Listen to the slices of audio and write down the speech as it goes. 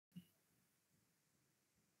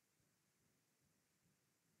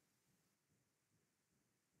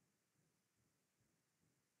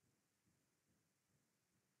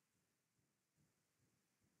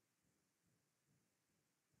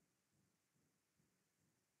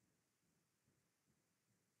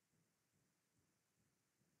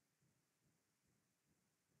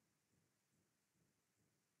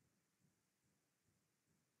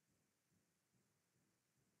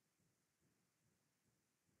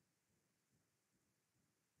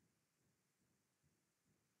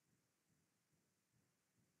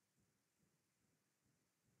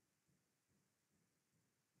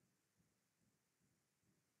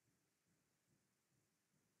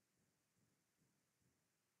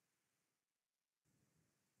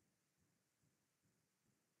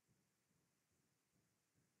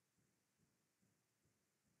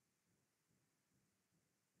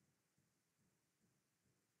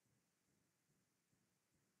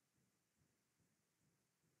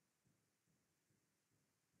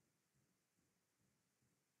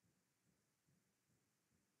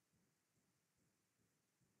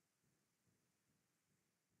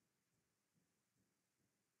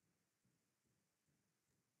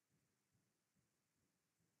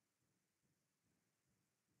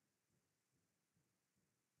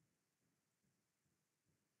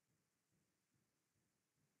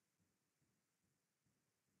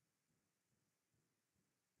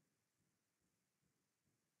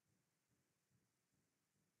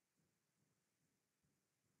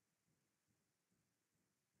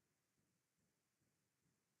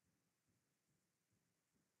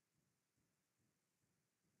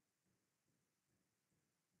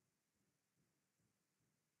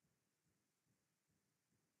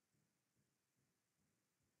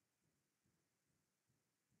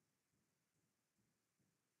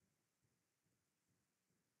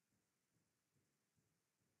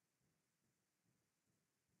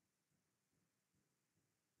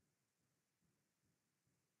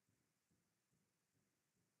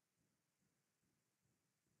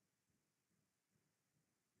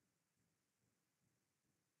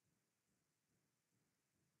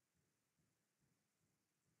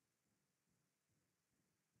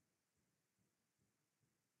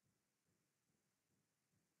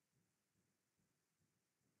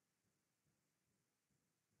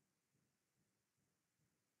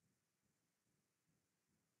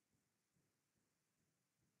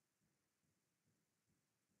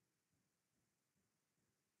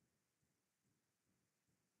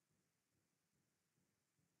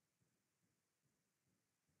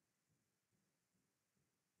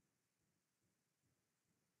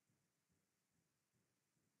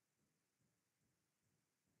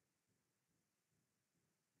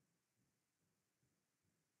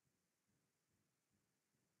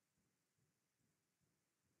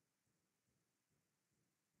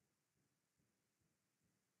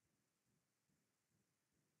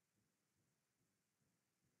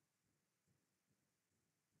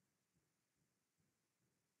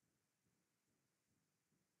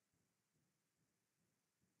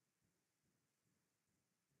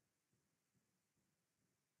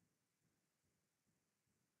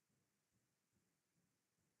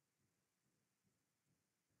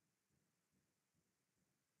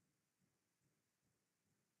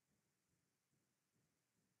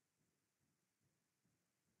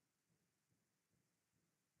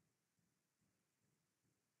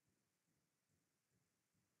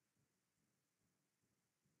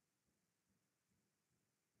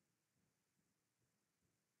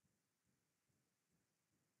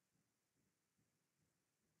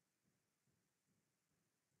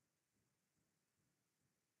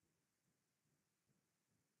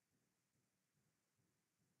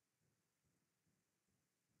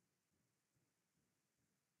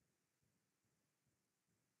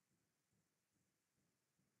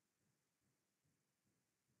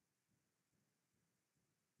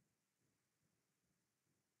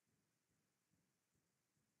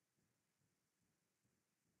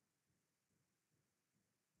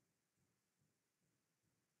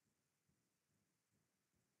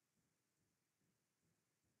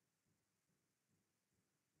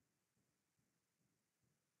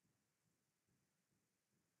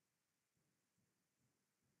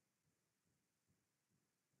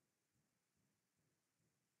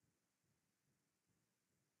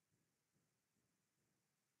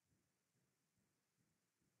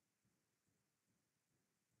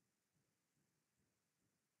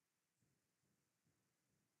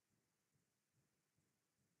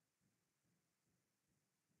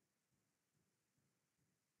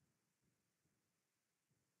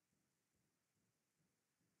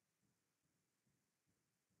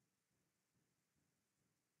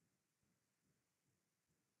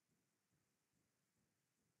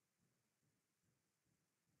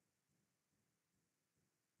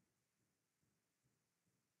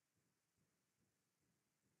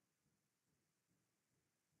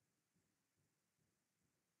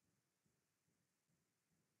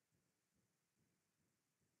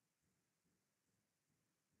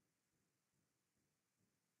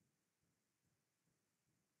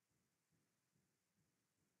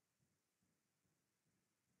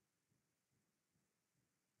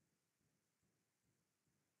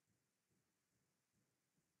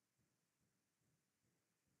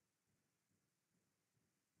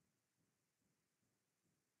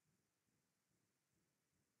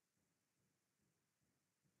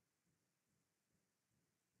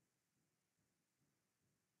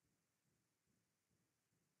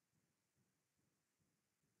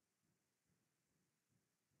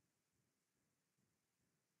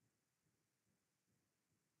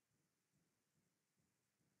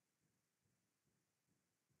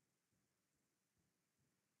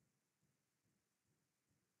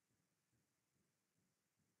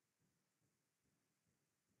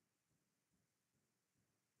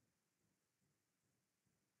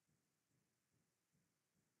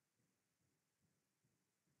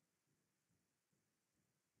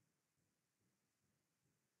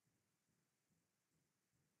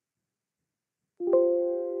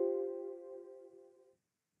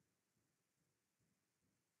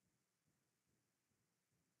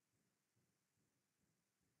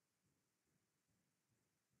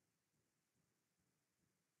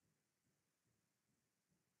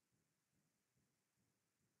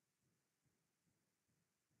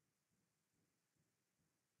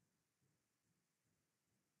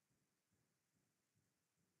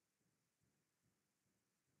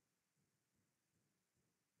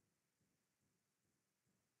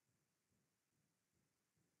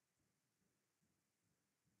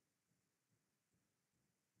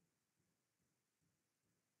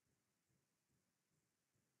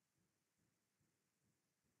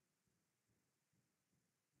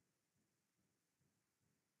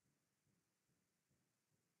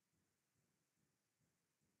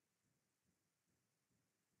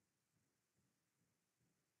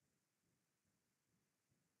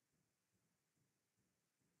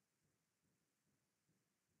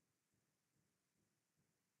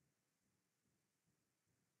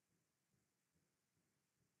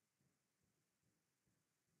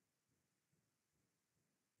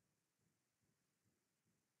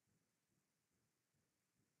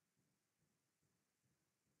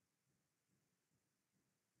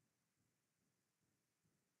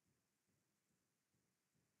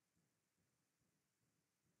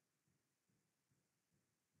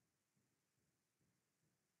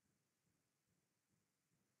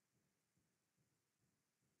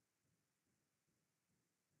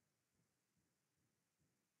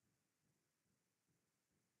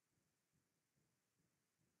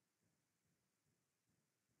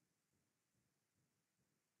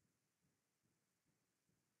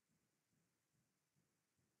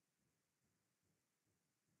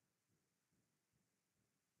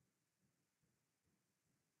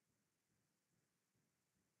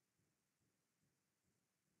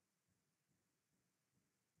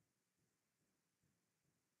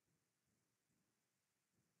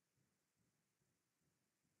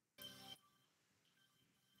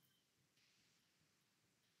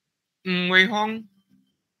Wei Hong.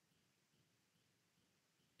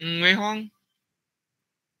 Wei Hong.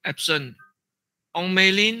 Absent. Ong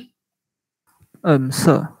Mei Lin.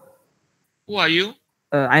 Sir. Who are you?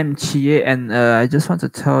 I'm Chie, and I just want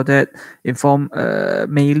to inform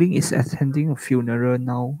Mei Ling is attending a funeral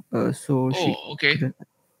now. So she Oh, okay. couldn't.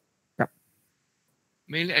 Yep.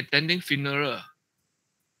 Mainly attending funeral.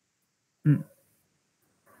 Mm.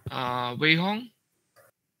 Wei Hong.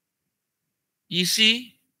 Yi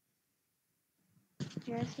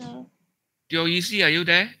Yes, sir. Teo Yi, are you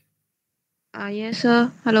there? Yes,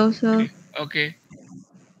 sir. Hello, sir. Okay. Okay.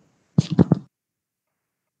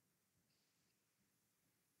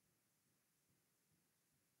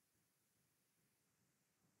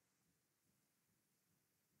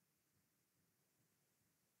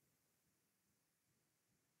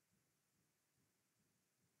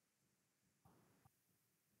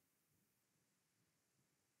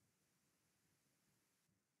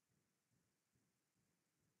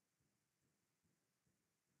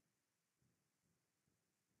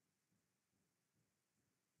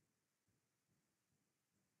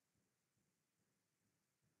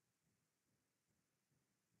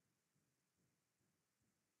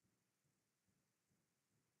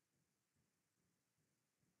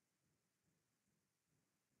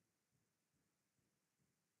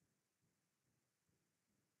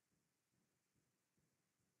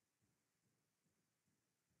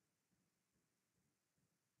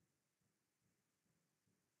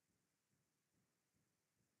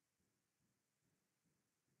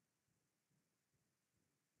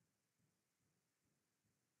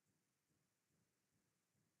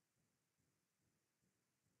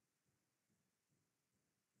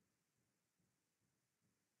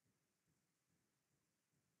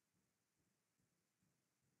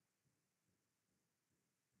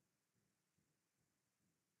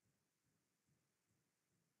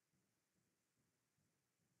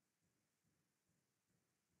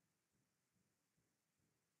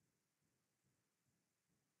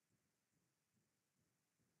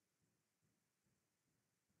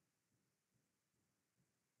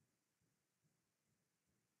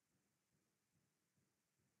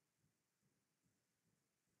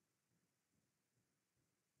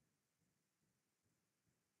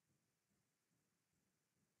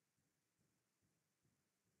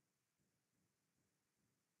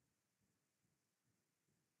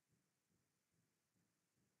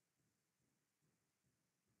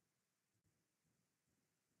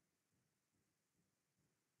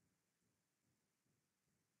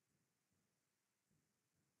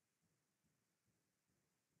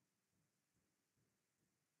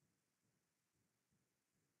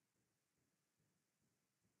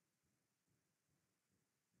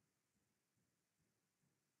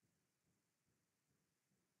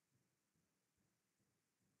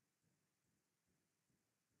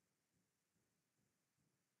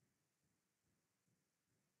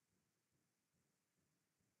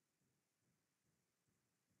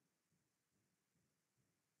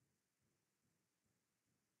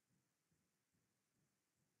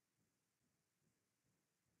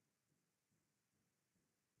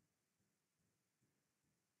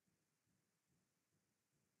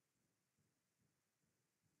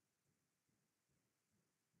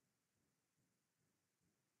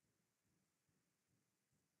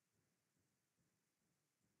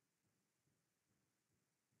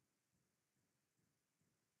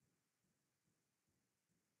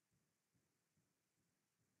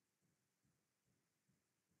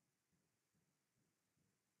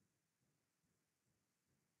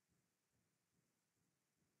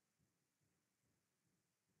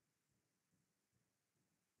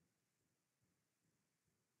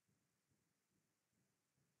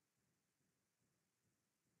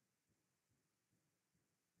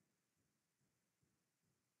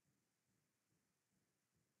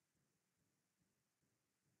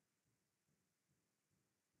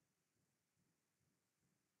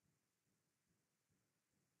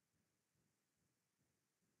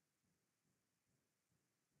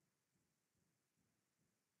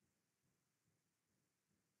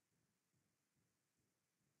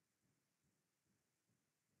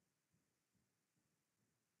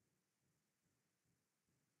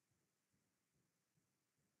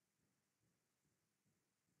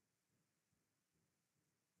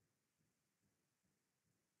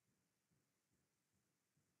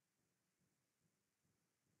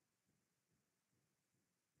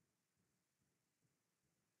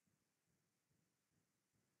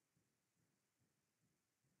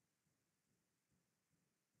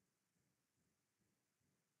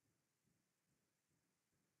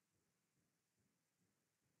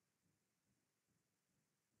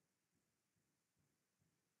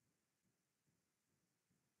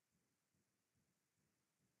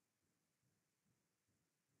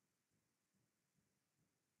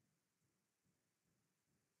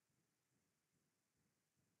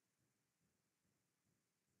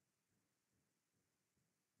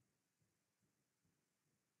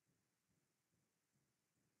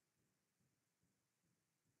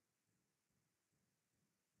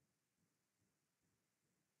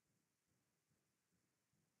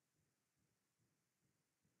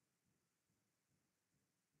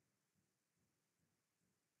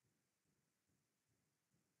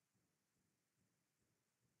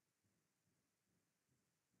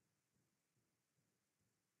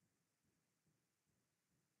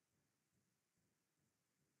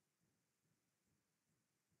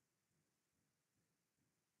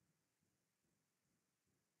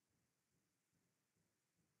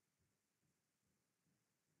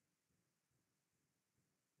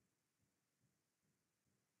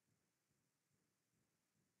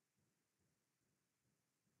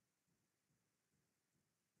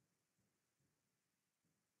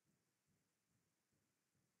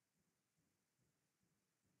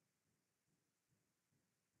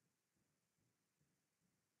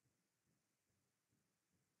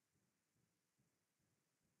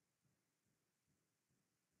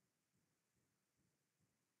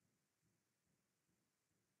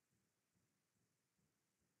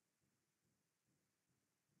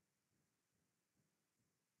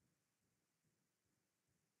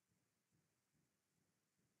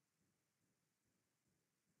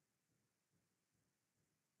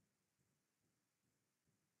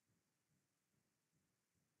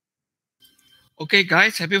 Okay,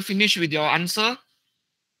 guys, have you finished with your answer?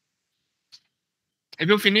 Have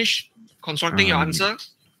you finished constructing your answer?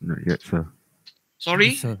 Not yet, sir.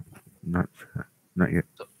 Sorry? Yes, sir. Not yet.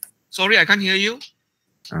 Sorry, I can't hear you.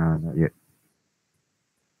 Not yet.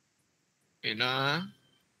 Wait,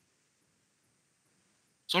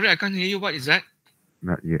 sorry, I can't hear you. What is that?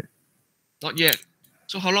 Not yet. Not yet.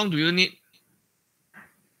 So how long do you need?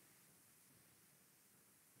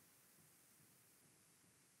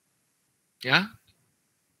 Yeah?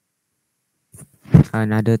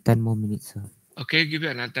 Another 10 more minutes, sir. Okay, give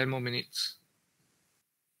it another 10 more minutes.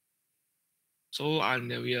 So and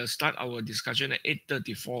we'll start our discussion at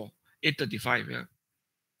 8:34, 8:35, yeah.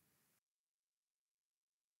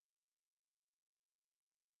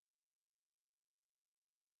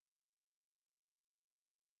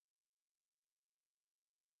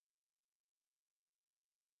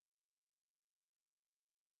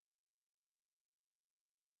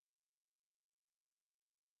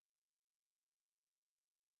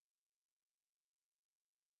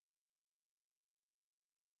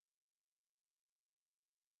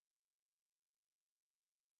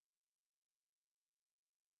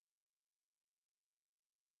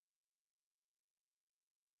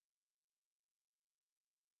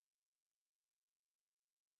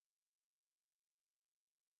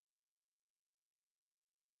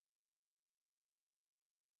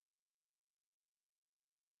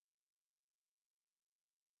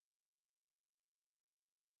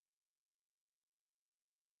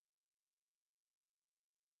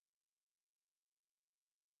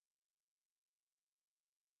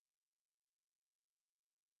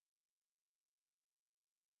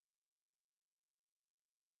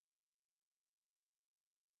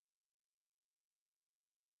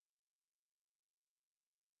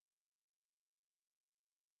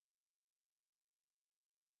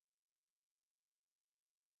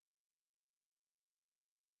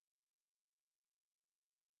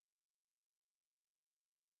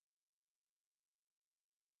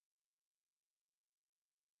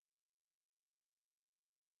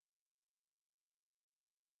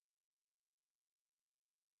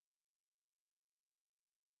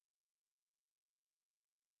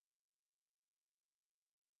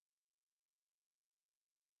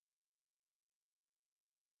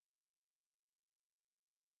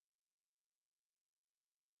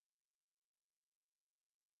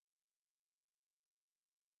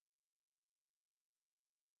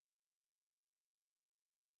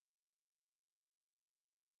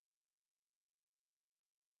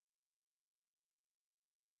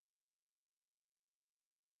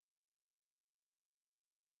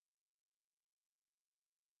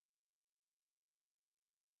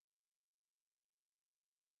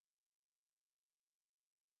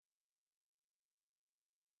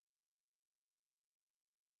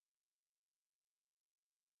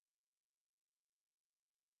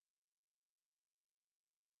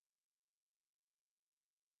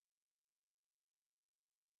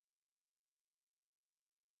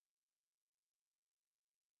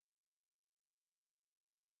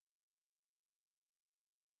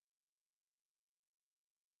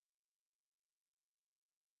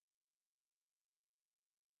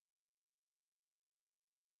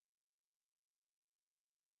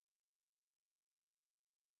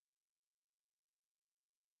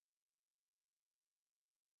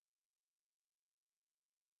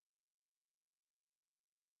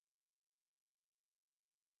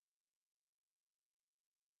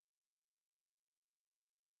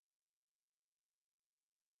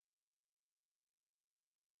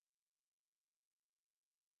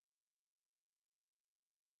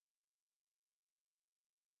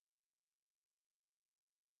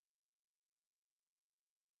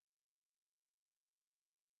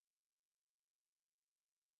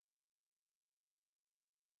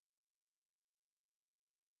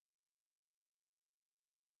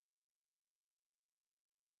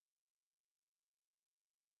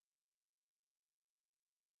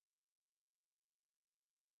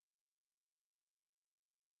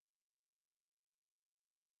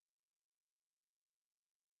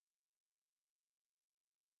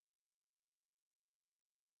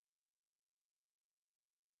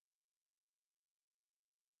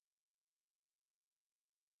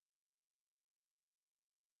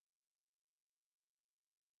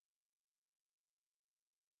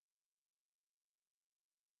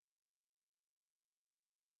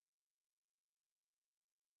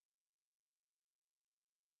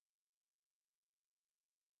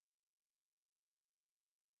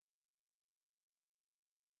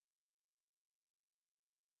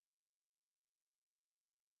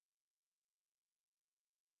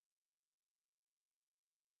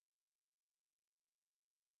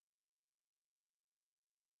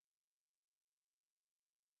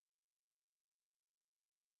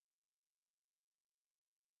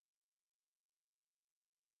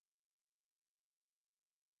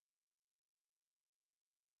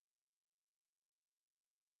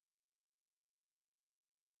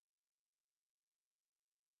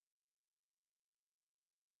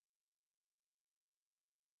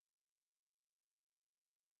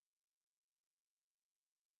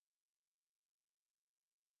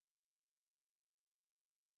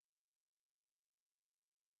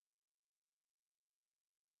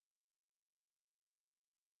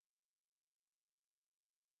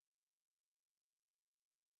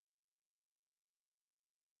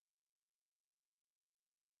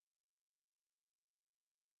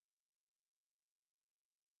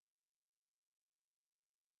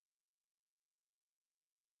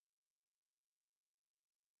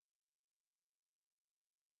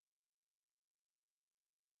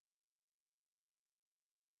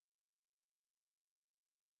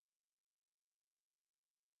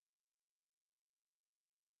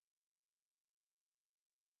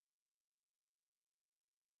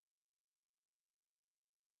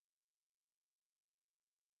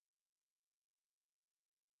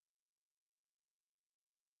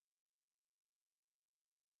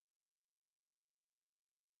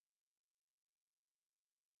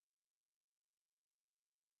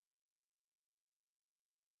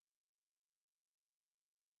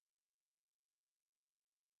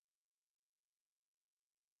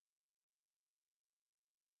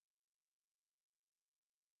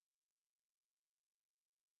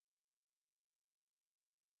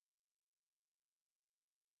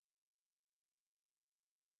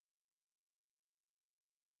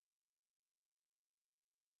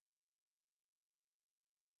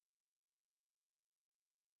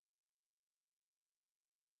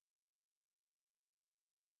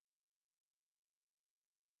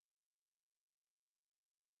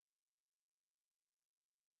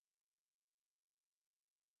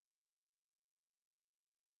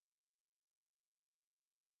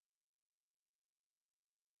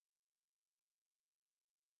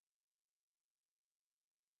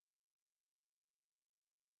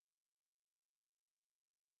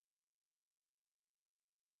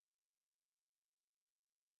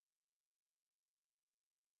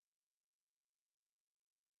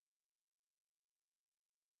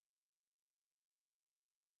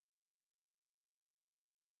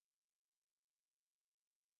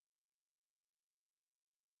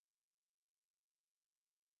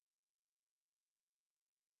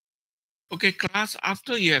 Okay, class,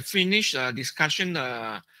 after you have finished discussion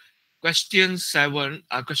question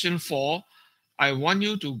 4, I want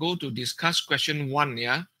you to go to discuss question 1,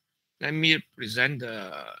 yeah? Let me present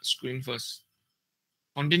the screen first.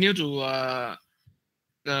 Continue to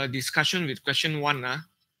the discussion with question 1.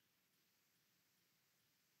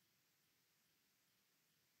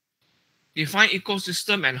 Define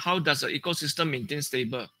ecosystem and how does the ecosystem maintain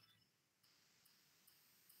stable?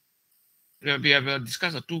 We have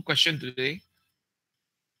discussed 2 questions today.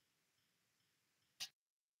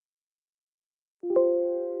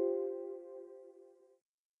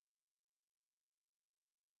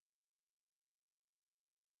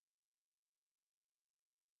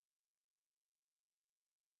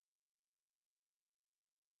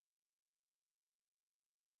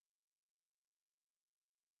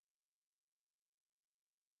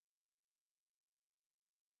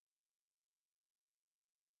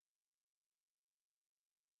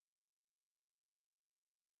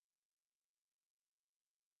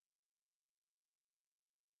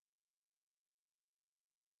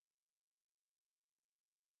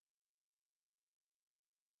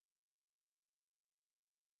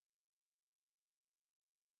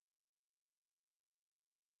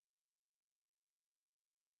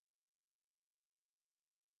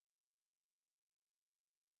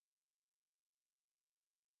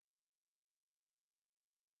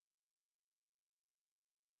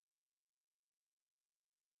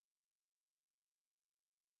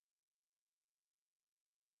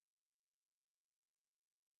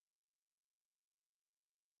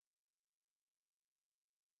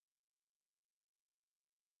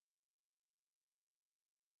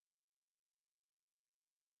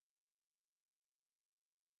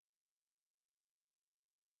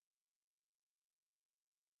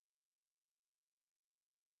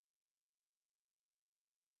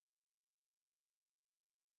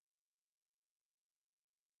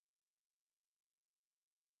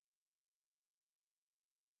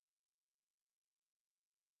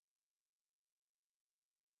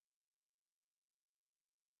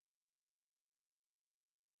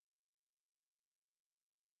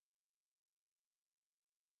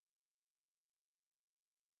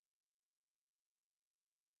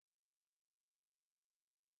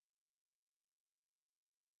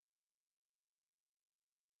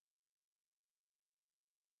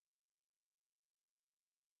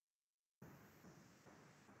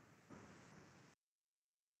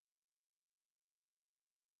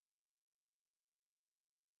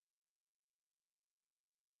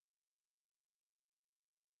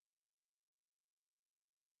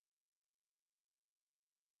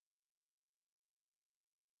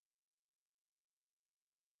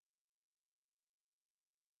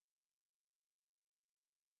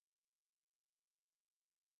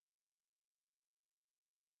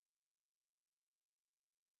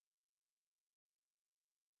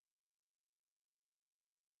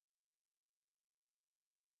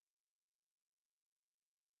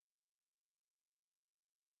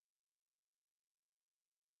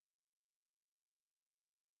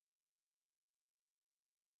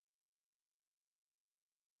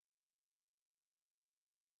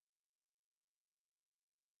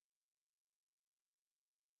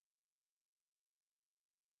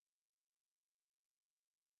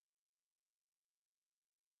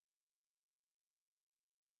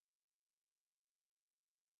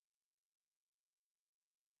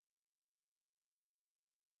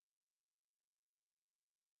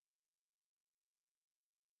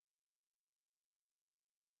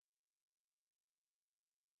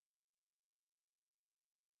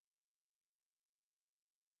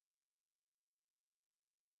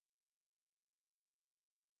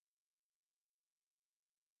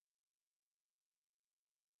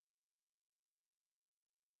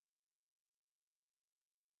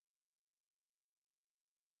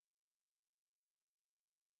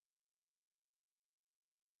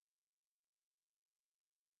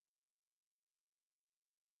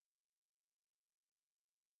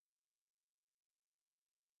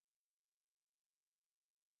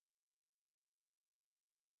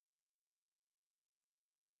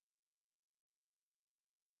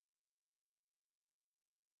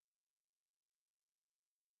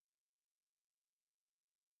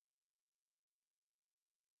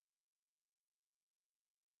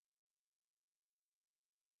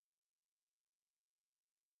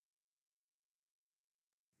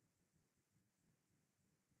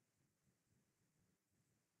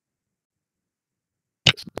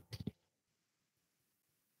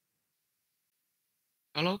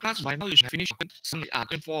 Hello class, by now you should have finished question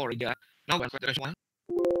 4 already. Now we have question 1.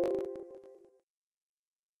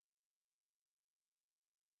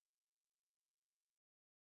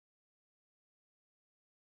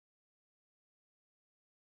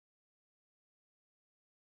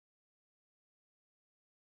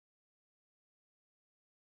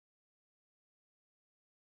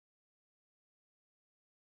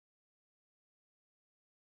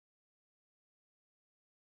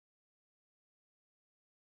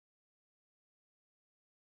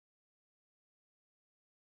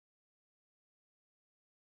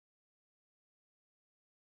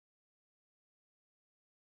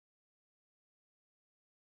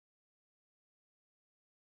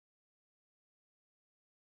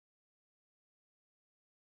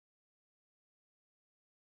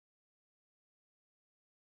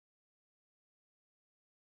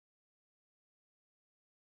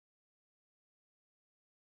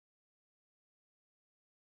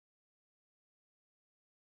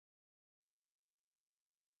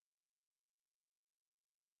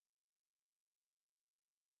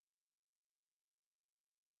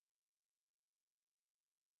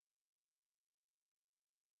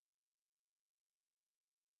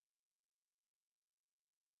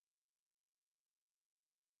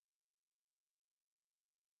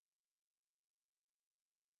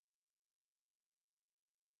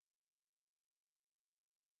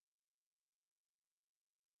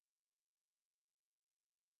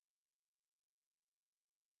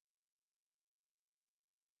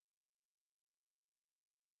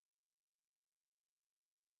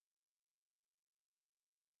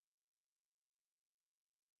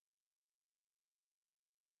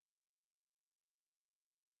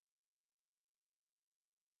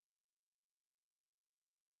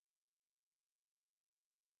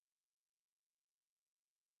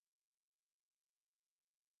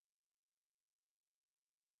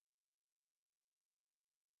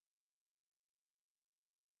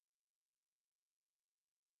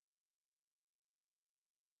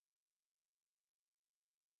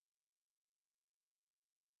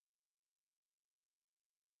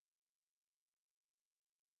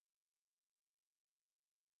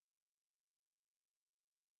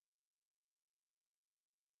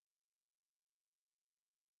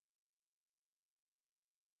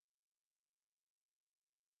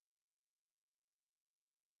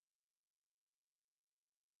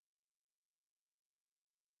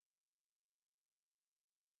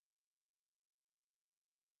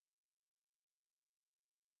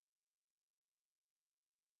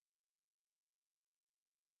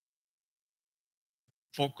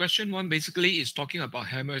 for question 1, basically it's talking about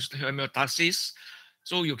homeostasis.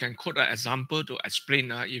 So you can quote an example to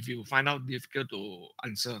explain if you find out difficult to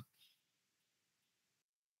answer.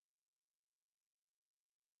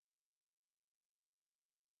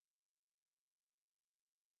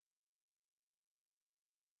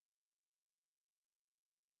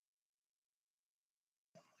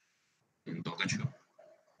 Dr. Chu,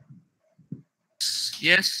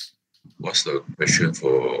 Yes. what's the question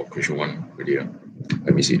for question 1 already?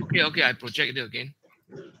 Let me see. Okay, I project it again.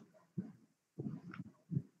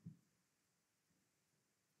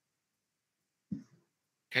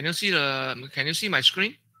 Can you see my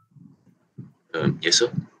screen? Yes,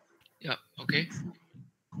 sir. Yeah, okay.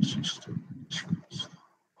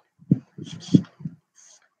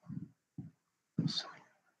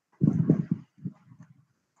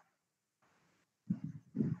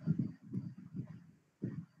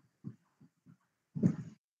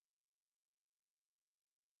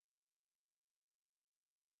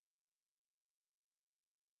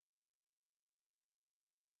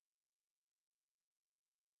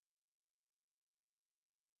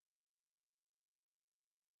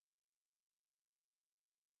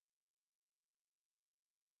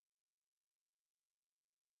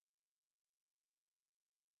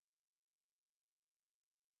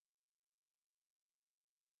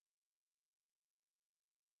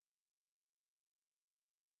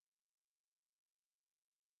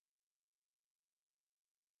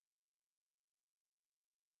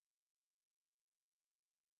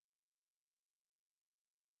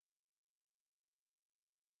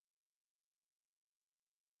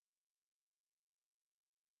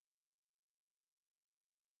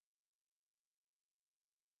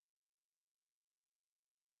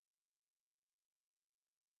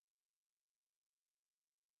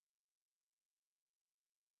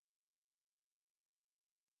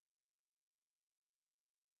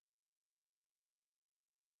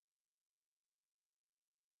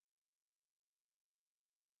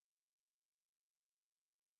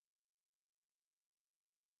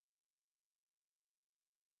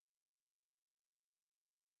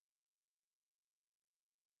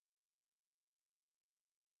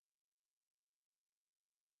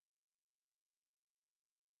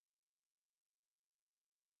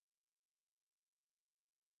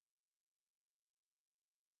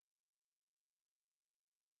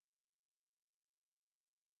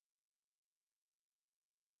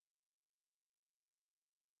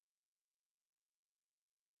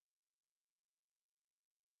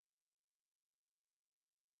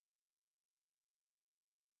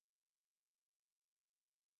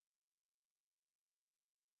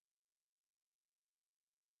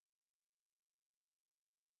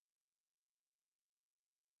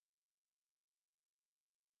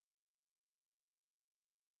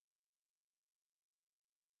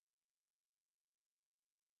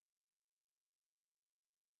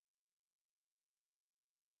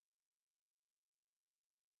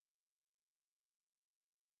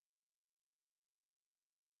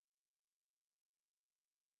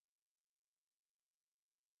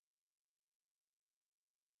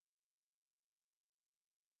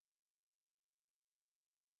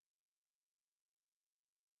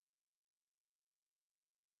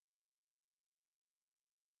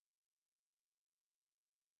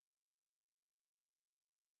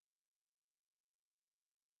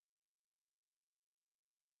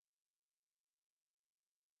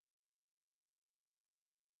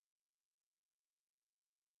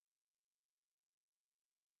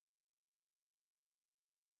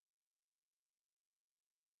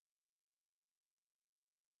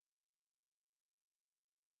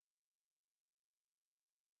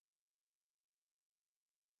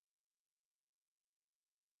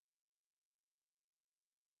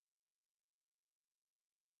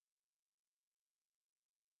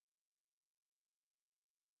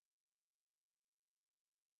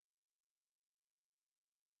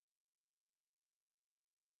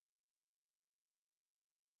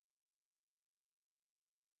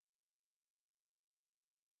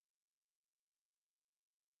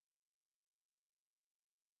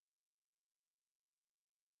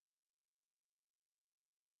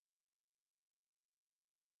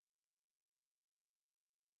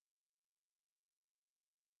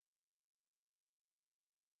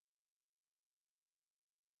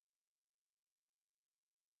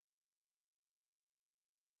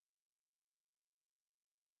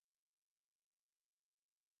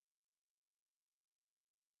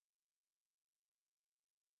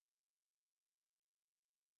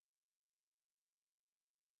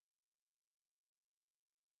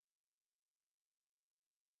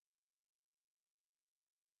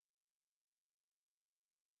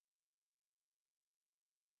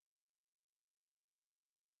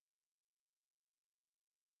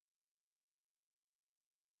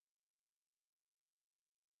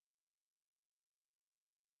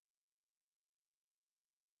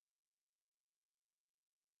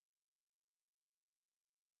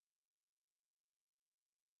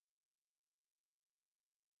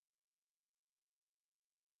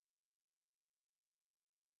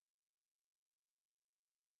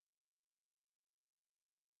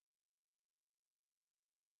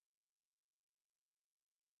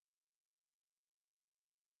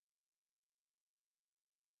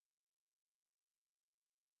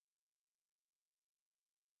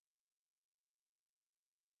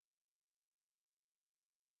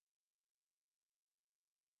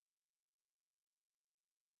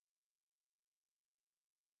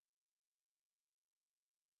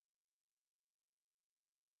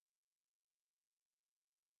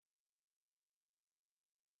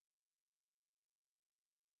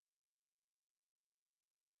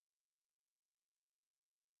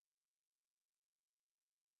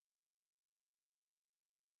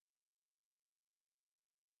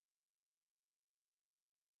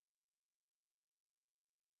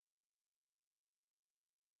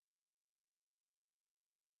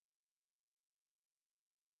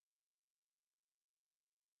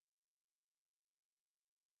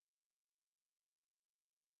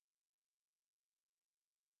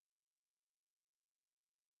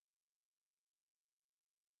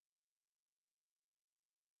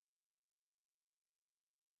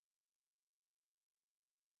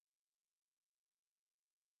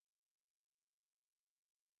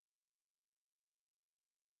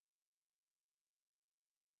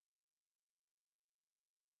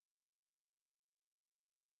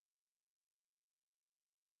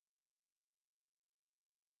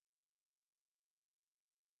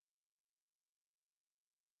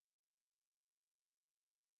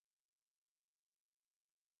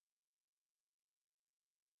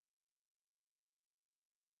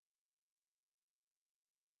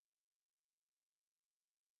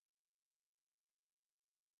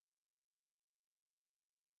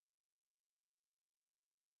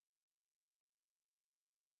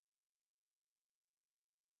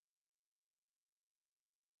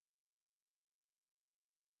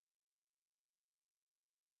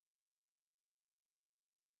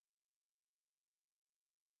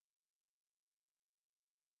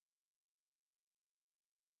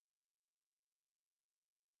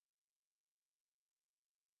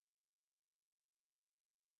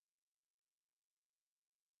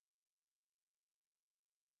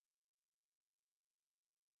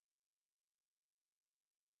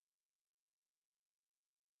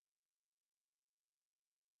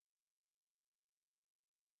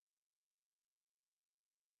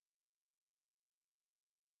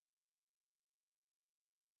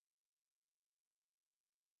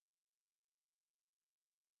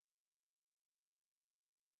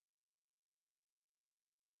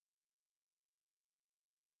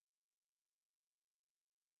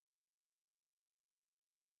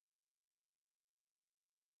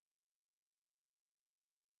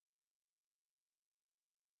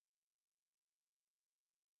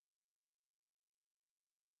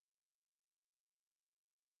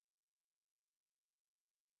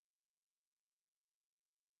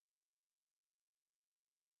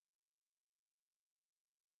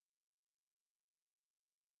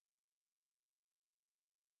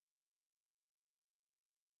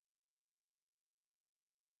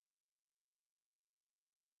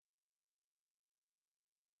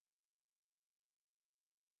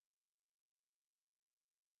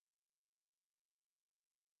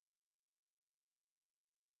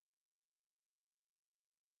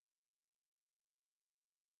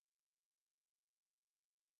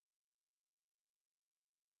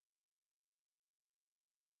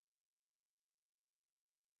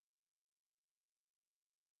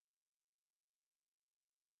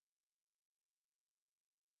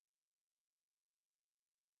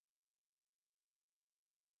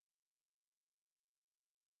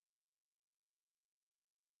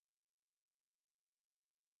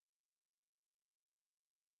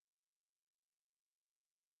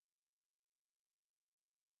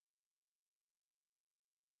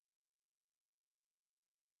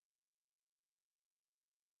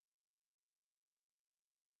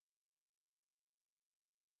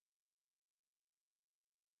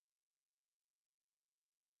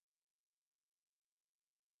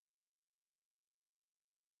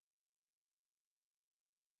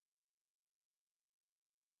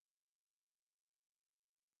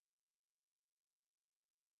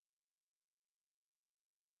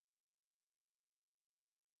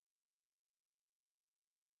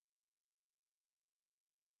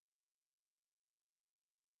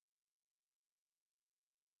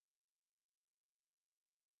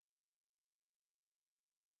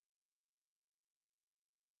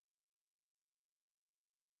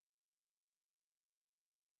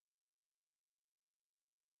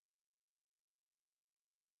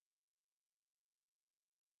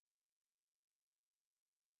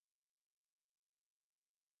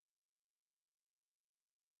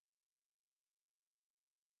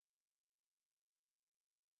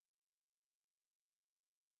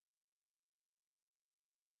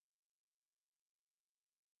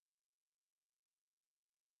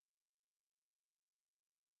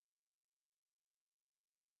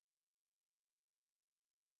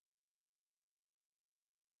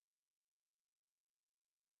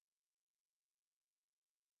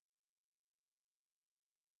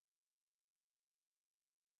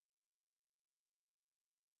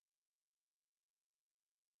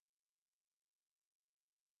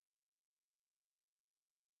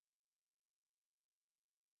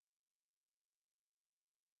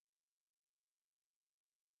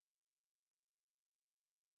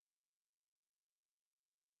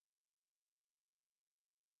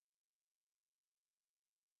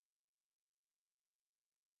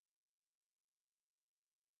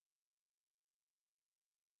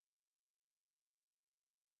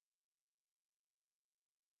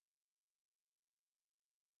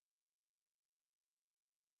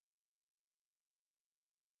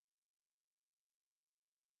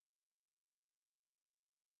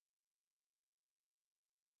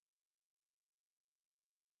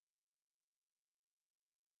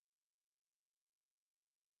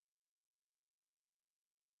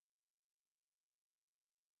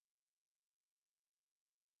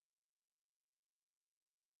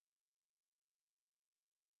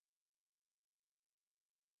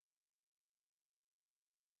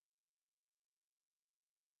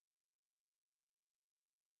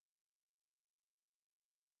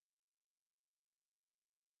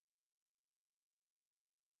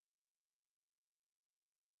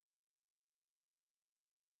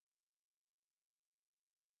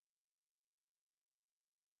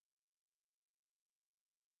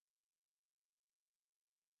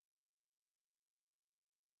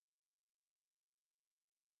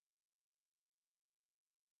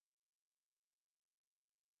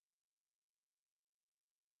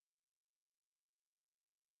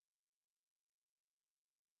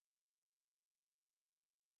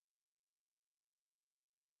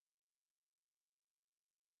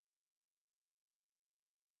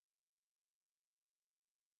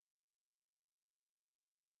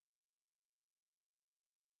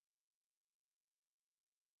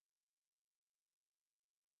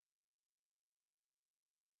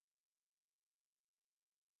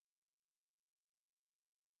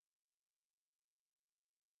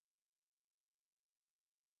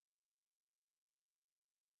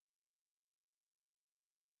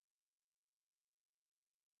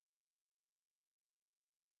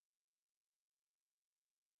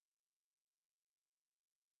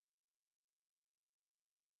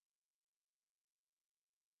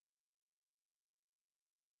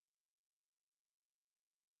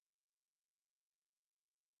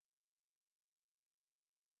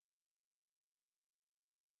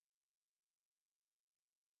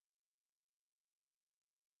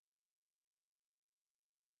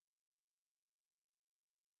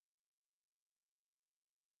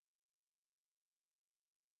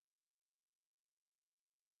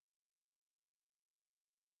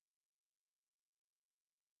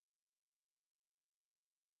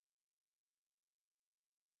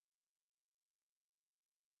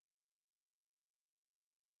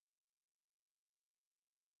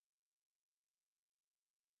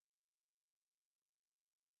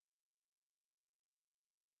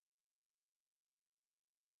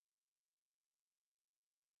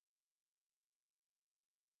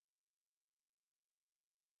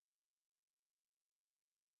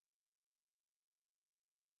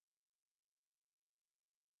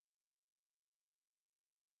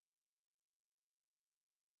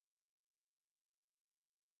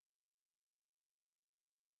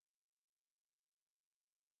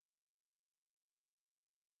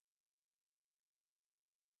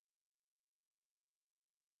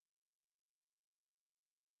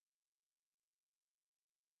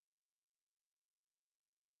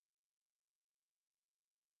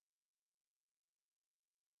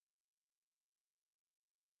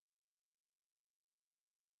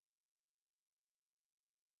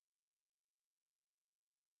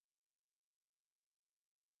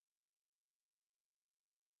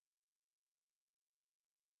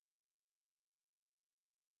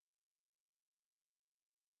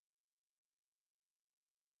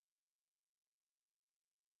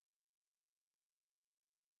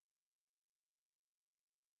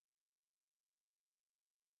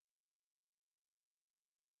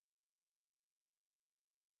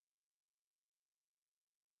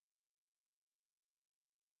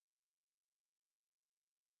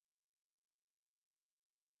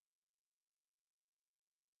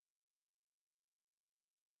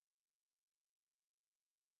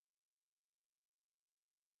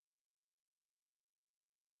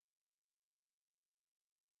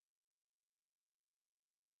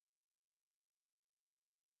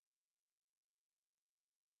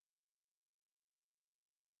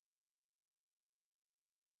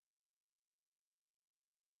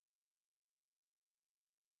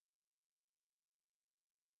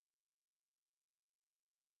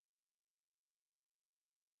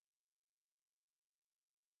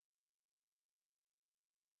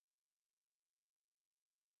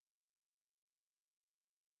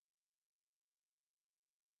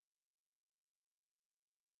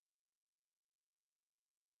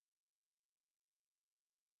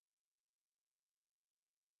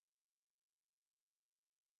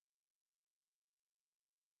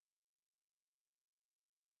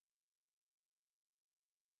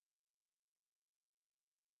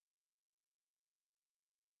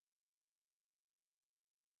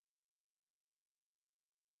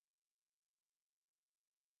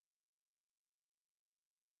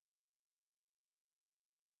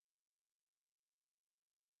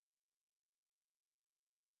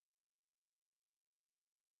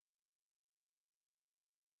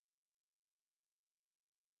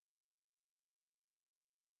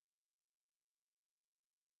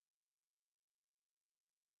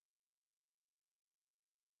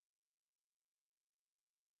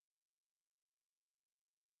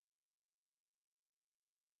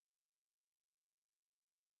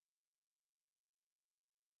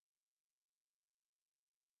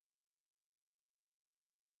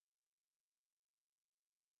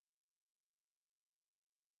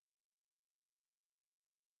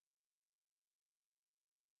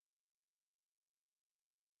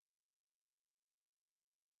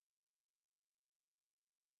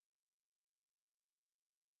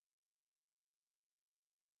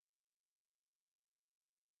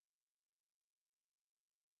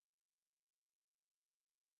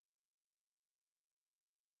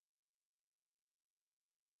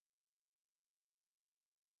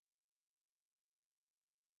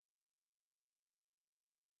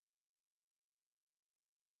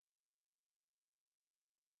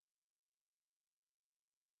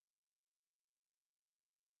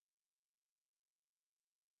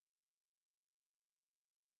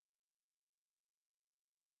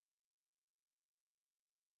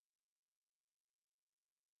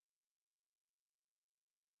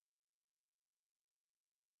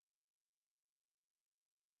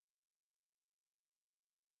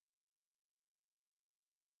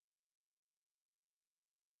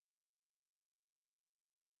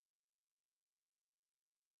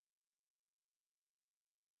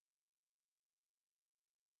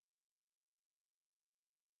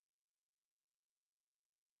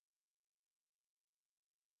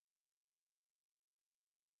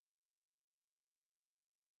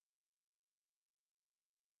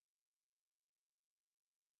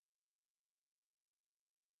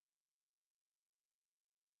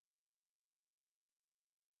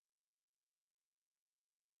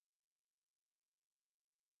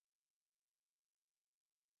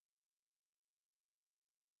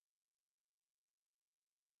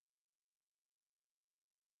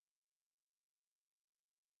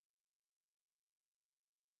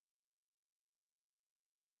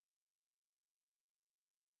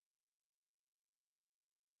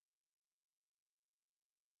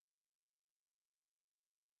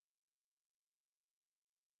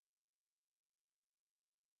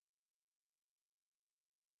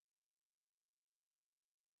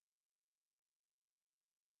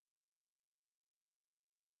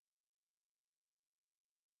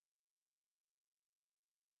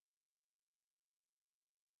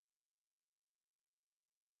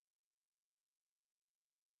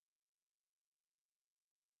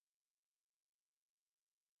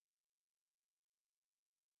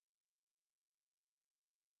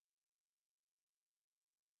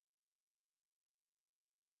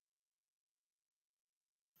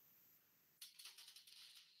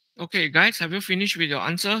 Okay, guys, have you finished with your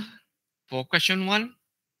answer for question 1?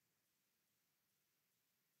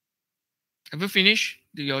 Have you finished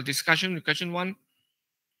your discussion with question 1?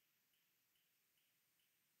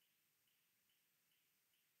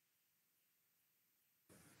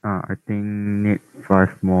 I think need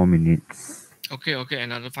 5 more minutes. Okay,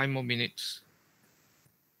 another 5 more minutes.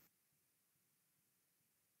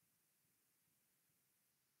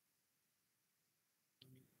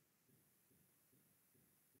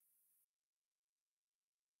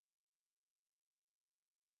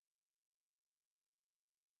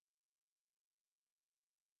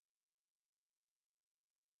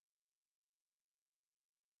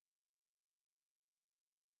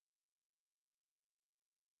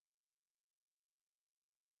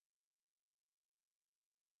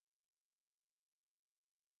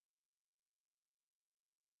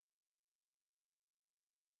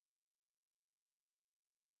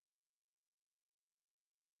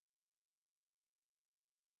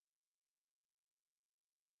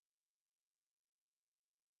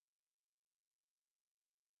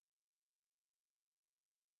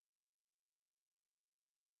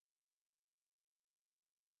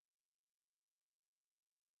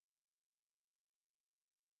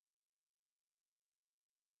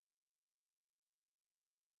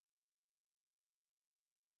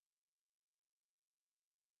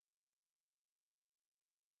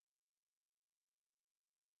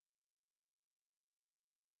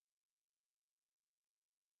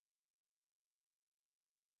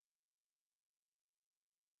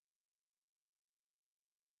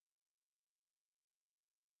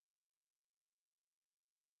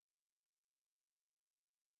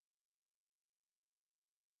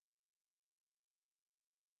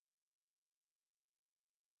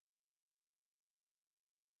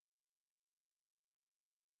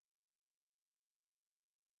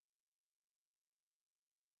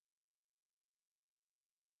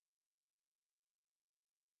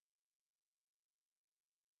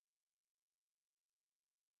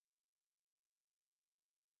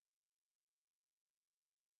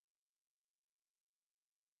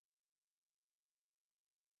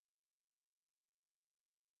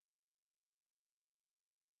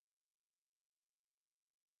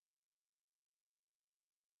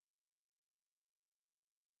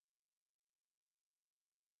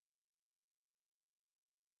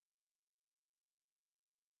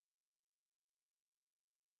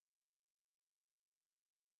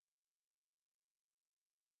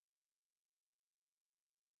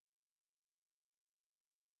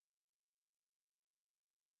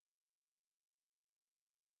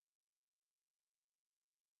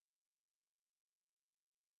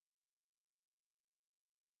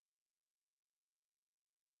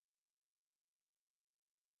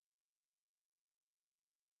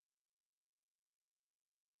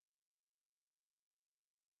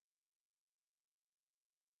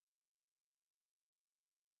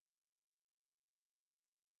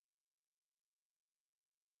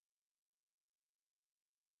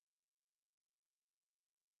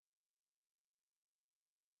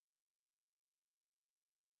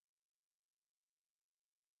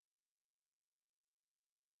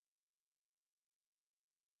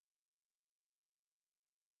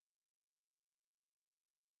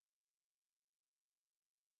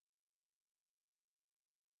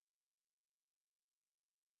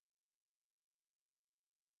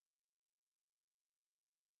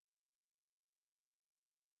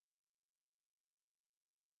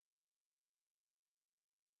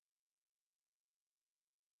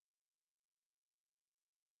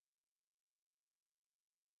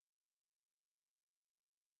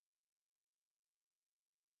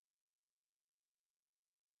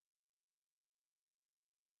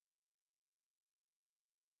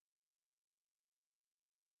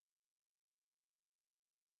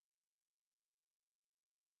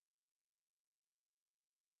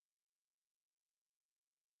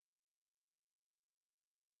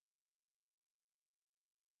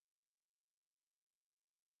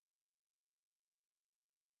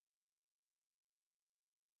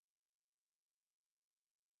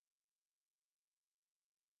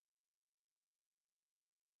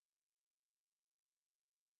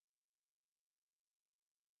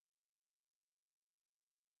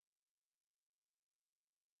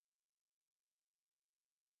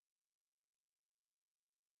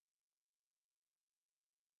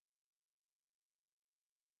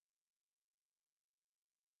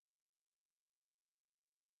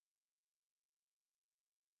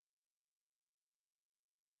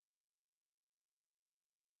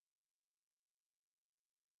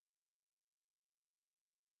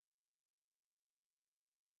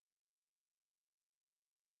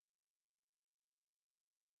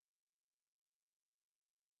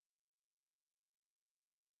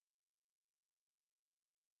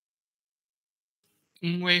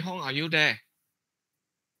 Wei Hong, are you there?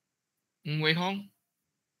 Wei Hong?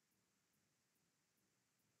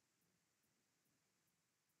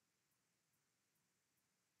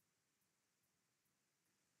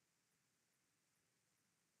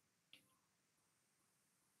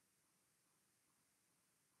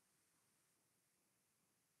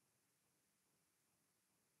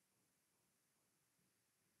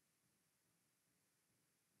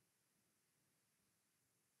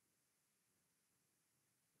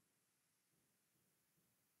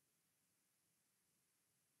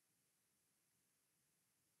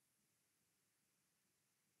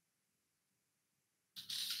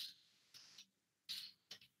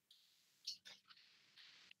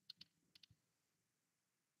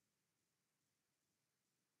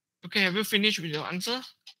 Okay, have you finished with your answer?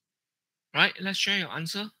 Right, let's share your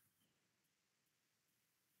answer.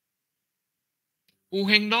 Wu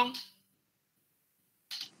Heng Dong?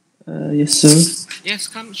 Yes, sir. Yes,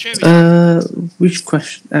 come share with us. Which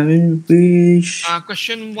question? I mean, which?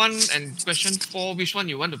 Question 1 and question 4, which one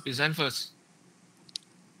you want to present first?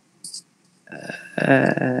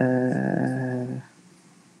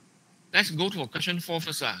 Let's go to question 4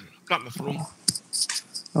 first. Club of Rome.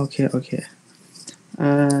 Okay.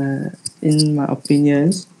 In my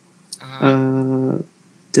opinions,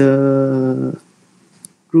 the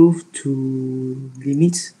proof to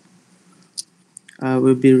limits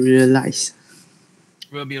will be realized.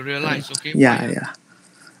 Will be realized, okay? Yeah.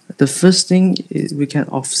 The first thing we can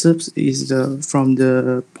observe is from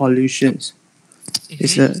the pollutions.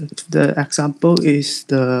 Is the example is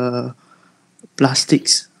the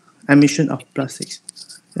plastics, emission of plastics.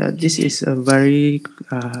 This is a very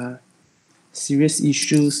serious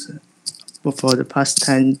issues for the past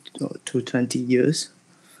 10 to 20 years.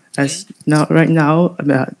 As right now,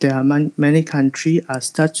 there are many countries are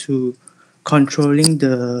start to controlling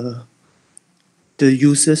the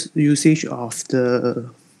usage of the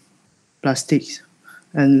plastics,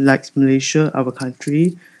 and like Malaysia, our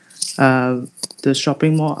country, the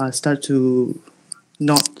shopping mall are start to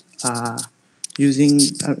not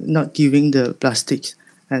not giving the plastics,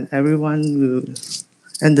 and everyone will,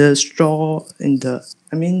 and the straw in the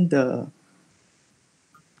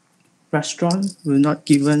restaurant will not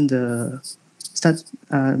given the start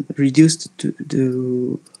reduced to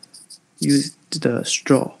use the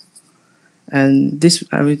straw, and this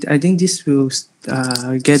I think this will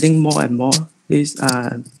getting more and more is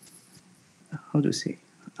how to say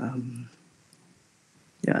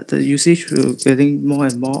the usage will getting more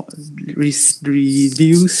and more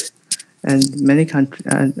reduced, and many country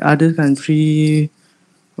and other country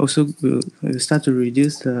also will start to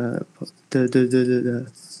reduce the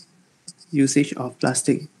usage of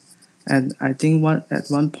plastic. And I think at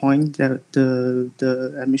one point that the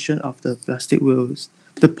emission of the plastic will,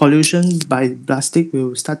 the pollution by plastic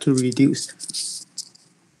will start to reduce.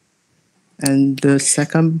 And the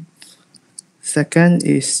second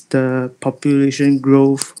is the population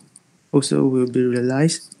growth also will be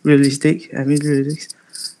realistic,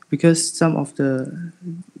 because some of the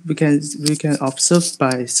we can observe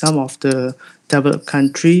by some of the developed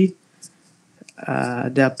country,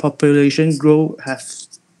 their population growth have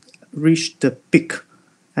reached the peak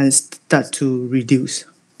and start to reduce.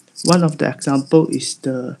 One of the example is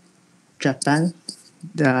the Japan.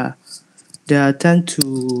 They tend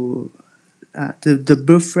to the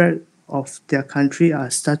birth rate of their country are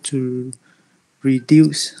start to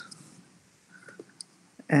reduce,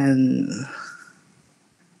 and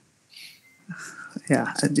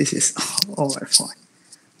this is all my point.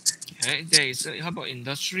 Okay, there is. How about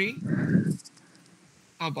industry?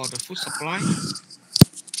 How about the food supply?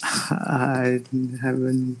 I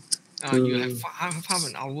haven't. You have half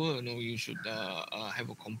an hour. No, you should have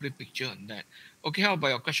a complete picture on that. Okay, how about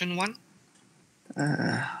your question 1?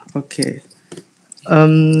 Okay.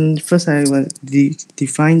 First, I will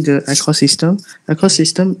define the ecosystem.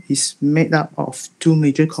 Ecosystem is made up of two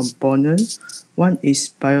major components. One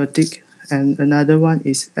is biotic, and another one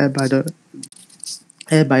is abiotics.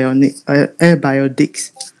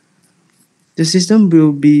 The system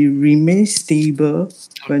will remain stable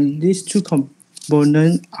when these two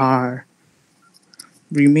components are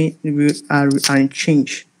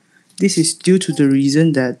unchanged. This is due to the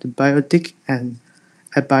reason that the biotic and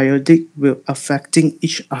abiotic will affecting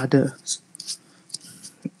each other.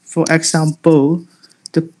 For example,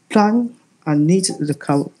 the plant needs the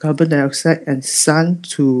carbon dioxide and sun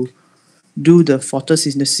to do the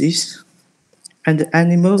photosynthesis, and the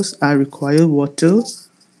animals are require water,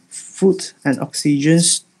 food, and oxygen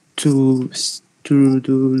to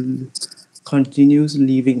continuous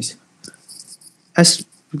living. As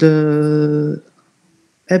the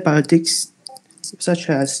abiotics such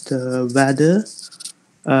as the weather,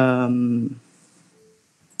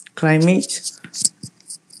 climate,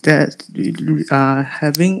 that are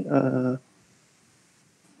having a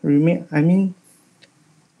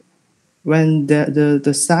when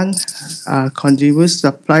the sun contributes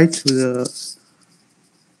supply to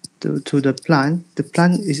the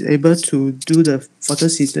plant is able to do the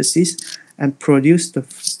photosynthesis and produce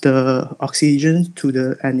the oxygen to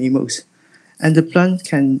the animals. And the plant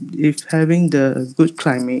can, if having the good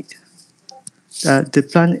climate, the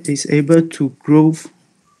plant is able to grow,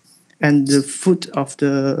 and the food of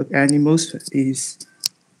the animals is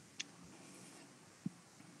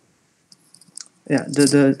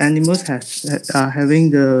the animals are having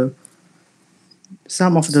the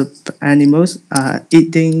some of the animals are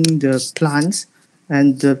eating the plants,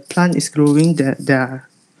 and the plant is growing that they are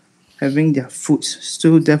having their foods.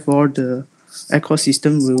 So therefore, the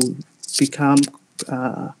ecosystem will become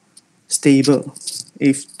stable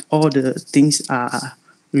if all the things are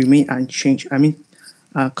remain unchanged.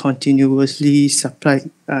 Continuously supply.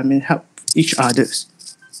 Help each others.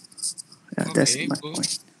 That's Okay, my good,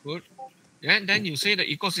 point. good. Yeah, then you say the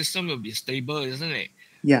ecosystem will be stable, isn't it?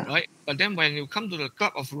 Yeah. Right. But then when you come to the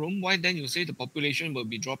club of Rome, why then you say the population will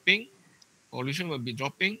be dropping, pollution will be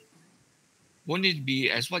dropping? Won't it be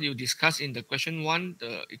as what you discussed in the question 1,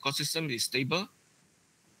 the ecosystem is stable?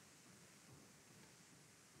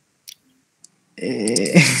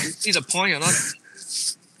 You see the point or not?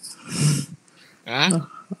 Huh?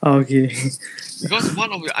 Okay. Because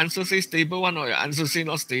one of your answers say stable, one of your answers say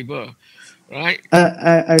not stable, right?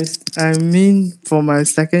 I mean, for my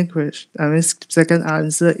second question, second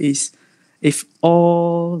answer is, if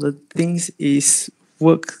all the things is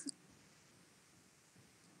work,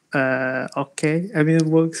 okay,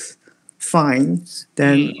 works fine,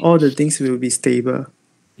 then all the things will be stable.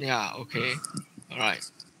 Yeah, okay. All right.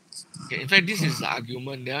 Okay. In fact, this is the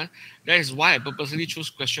argument there. That is why I purposely choose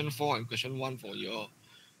question 4 and question 1 for you.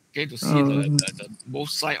 Okay, to see the both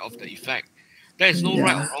side of the effect. There is no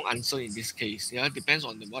right or wrong answer in this case. Yeah, depends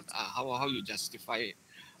on the how you justify it.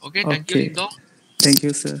 Okay, thank you, Lin Dong. Thank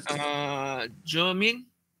you, sir. Jermaine.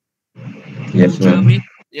 Yes, sir. Jermaine.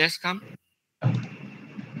 Yes, come.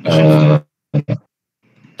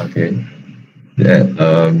 Okay.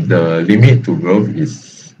 The limit to growth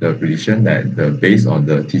is the prediction that based on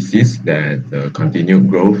the thesis that the continued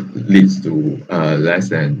growth leads to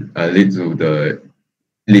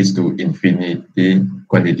leads to infinity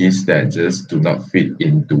quantities that just do not fit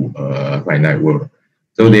into a finite world.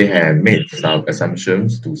 So they have made some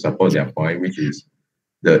assumptions to support their point, which is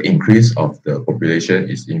the increase of the population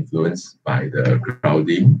is influenced by the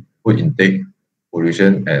crowding, food intake,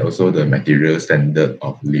 pollution, and also the material standard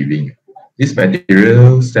of living. This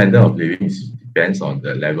material standard of living depends on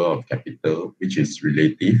the level of capital, which is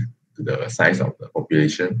relative to the size of the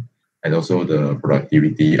population, and also the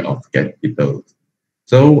productivity of capital.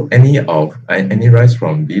 So any rise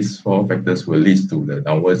from these 4 factors will lead to the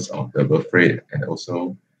downwards of the birth rate, and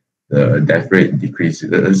also the death rate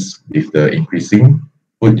decreases with the increasing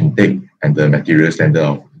food intake, and the material standard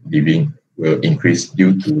of living will increase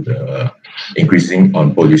due to the increasing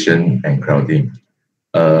on pollution and crowding.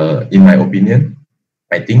 In my opinion,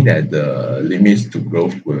 I think that the limits to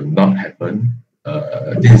growth will not happen.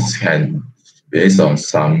 This can based on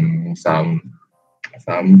some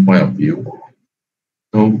point of view.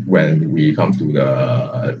 So when we come to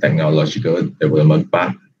the technological development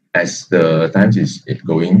part, as the times is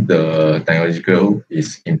going, the technological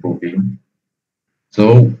is improving.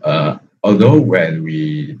 So although when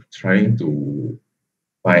we trying to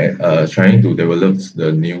develop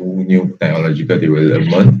the new technological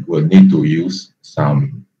development, will need to use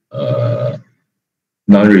some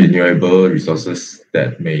non-renewable resources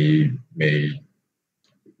that may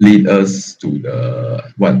lead us to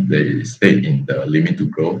what they state in the limit to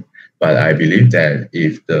growth. But I believe that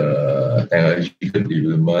if the technological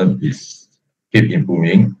development is keep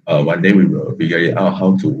improving, one day we will figure it out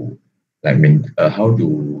how to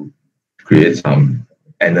create some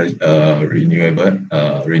renewable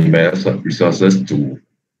resources to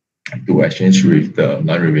exchange with the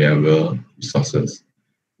non-renewable resources.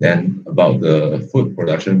 Then about the food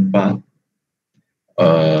production part,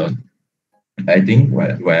 I think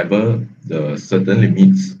wherever the certain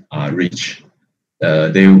limits are reached,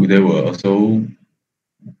 they will also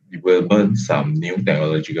develop some new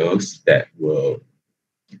technologicals that will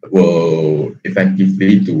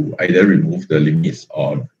effectively to either remove the limits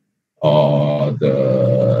or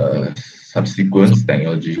the subsequent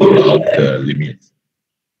technology of the limits,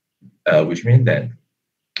 which means that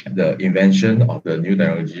the invention of the new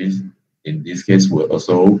technologies in this case will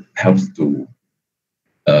also help to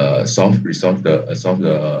solve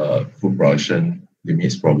the food production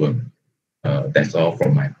limits problem. That's all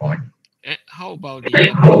from my point. How about the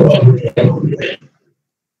pollution?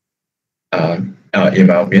 In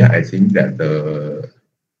my opinion, I think that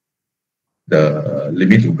the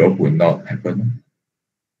limit to growth will not happen.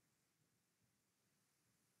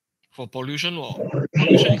 For pollution, or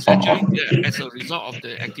pollution is actually there as a result of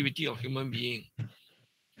the activity of human being.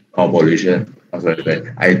 Or pollution.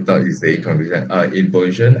 I thought you say conclusion. In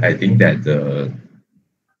pollution, I think that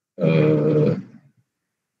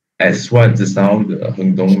as what just now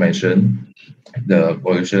Heng Dong mentioned, the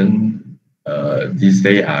pollution these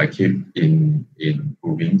days are keep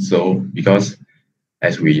improving. So because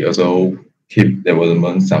as we also keep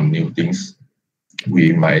development some new things,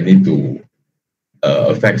 we might need to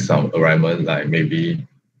affect some environment, like maybe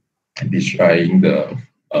destroying the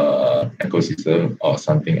ecosystem or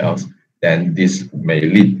something else. Then this may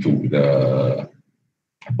lead to the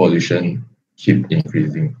pollution keep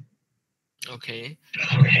increasing. Okay.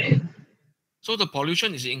 So the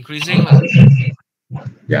pollution is increasing, lah.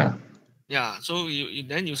 Yeah. Yeah. So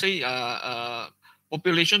then you say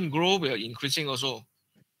population growth will increasing also.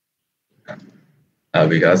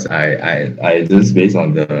 Because I just based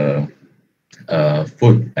on the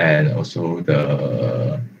food and also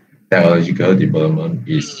the technological development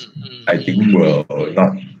is I think will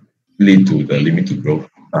not lead to the limit to growth.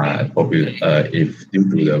 If due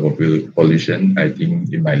to the pollution, I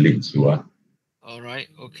think it might lead to All right.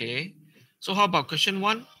 Okay. So how about question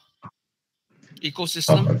 1?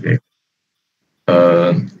 Ecosystem. okay.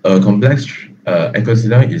 A complex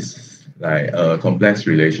ecosystem is like a complex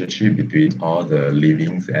relationship between all the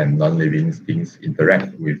living and non-living things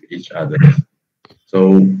interact with each other.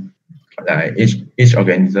 So each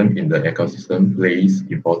organism in the ecosystem plays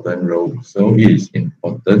important role. So it is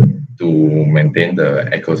important to maintain the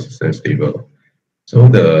ecosystem stable. So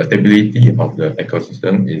the stability of the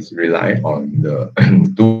ecosystem is rely on the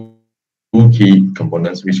two key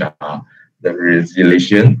components, which are the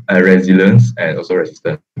resilience and also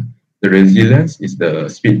resistance. The resilience is the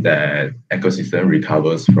speed that ecosystem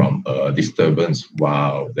recovers from a disturbance,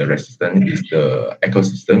 while the resistance is the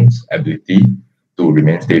ecosystem's ability to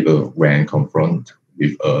remain stable when confronted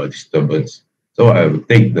with a disturbance. So I would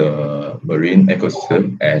take the marine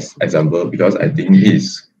ecosystem as example because I think it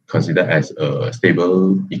is considered as a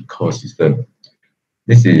stable ecosystem.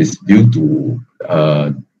 This is due to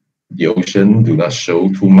the ocean do not show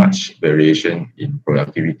too much variation in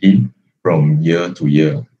productivity from year to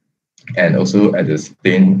year, and also at the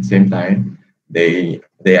same time they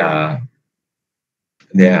are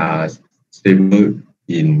stable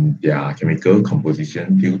in their chemical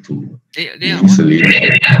composition due to being saline.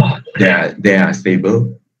 They are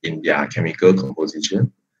stable in their chemical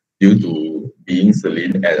composition due to being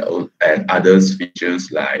saline and other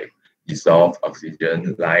features like dissolved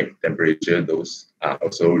oxygen, light, temperature. Those are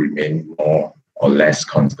also remain more or less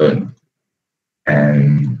constant.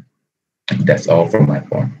 And that's all from my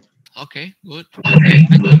point. Okay, good. Okay,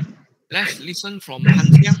 let's listen from Han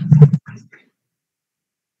Xiang.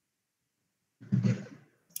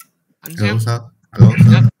 Han Hello, Xiang? sir. Hello,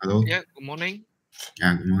 sir. Yep. Hello. Yeah, good morning.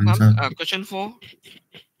 Yeah, good morning, sir. Question 4.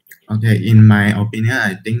 Okay, in my opinion,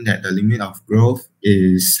 I think that the limit of growth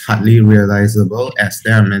is hardly realizable as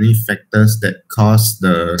there are many factors that cause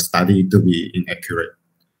the study to be inaccurate.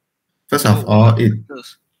 First of all, it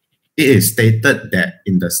is stated that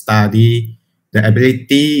in the study, the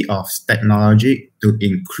ability of technology to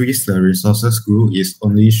increase the resources grew is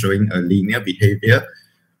only showing a linear behavior,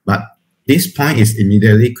 but this point is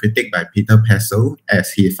immediately critiqued by Peter Pessel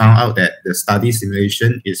as he found out that the study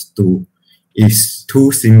simulation is too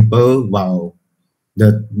simple, while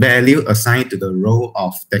the value assigned to the role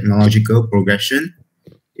of technological progression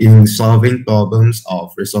in solving problems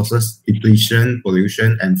of resources depletion,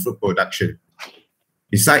 pollution, and food production.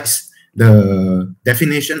 Besides, the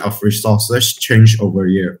definition of resources changed over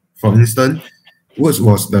year. For instance, wood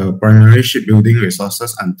was the primary shipbuilding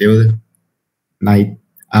resources until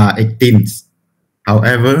 18th.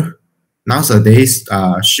 However, nowadays,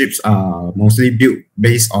 ships are mostly built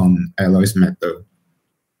based on alloys metal.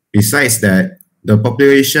 Besides that, the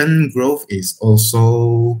population growth is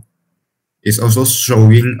also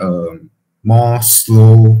showing a more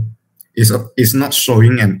slow. It's not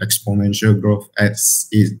showing an exponential growth as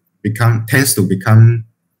it tends to become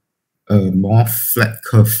a more flat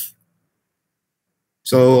curve.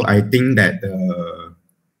 So I think that the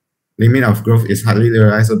limit of growth is hardly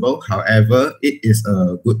realizable. However, it is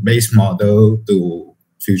a good base model to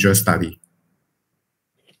future study.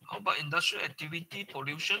 How about industrial activity,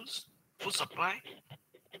 pollutions, food supply?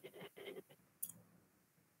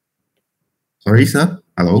 Sorry, sir.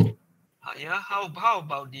 Hello. Yeah, how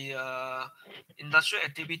about the industrial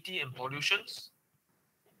activity and pollutions?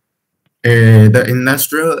 The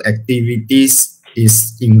industrial activities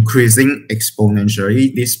is increasing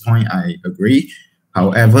exponentially. This point I agree.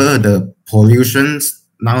 However, the pollutions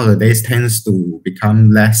nowadays tends to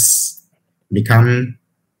become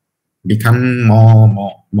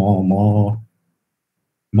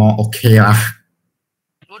more okay lah.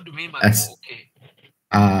 What do you mean by As- more okay?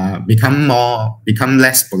 Become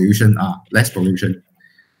less pollution. Less pollution,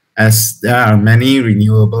 as there are many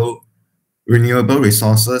renewable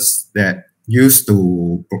resources that used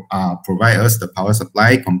to provide us the power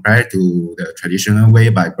supply compared to the traditional way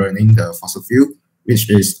by burning the fossil fuel, which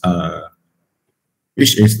is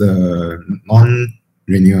the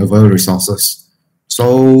non-renewable resources.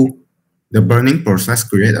 So the burning process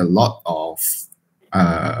create a lot of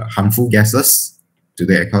harmful gases to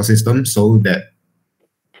the ecosystem, so that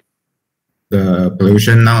the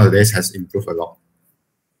pollution nowadays has improved a lot.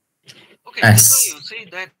 Okay, As- so you say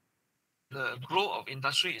that the growth of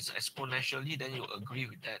industry is exponentially, then you agree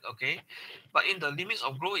with that, okay? But in the limits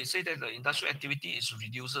of growth, it say that the industrial activity is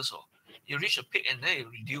reduces, so you reach a peak and then it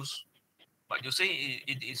reduce. But you say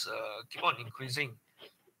it is keep on increasing.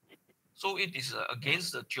 So it is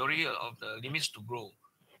against the theory of the limits to grow.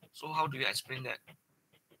 So how do you explain that?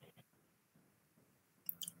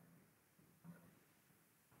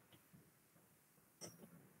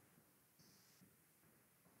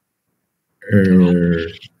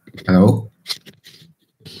 Hello.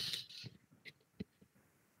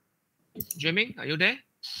 Jamie, are you there?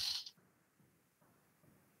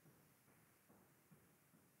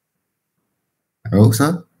 Hello,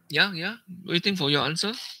 sir. Yeah. Waiting for your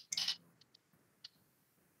answer.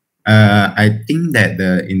 I think that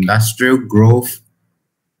the industrial growth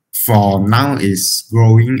for now is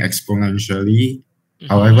growing exponentially. Mhm.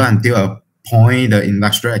 However, until a point, the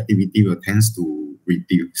industrial activity will tends to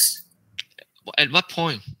reduce. At what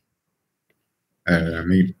point?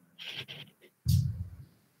 Maybe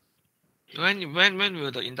When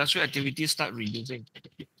will the industrial activity start reducing?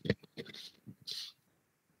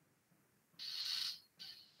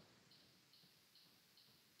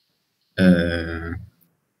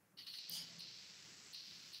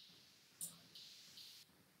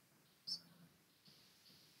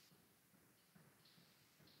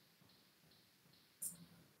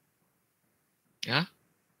 Yeah.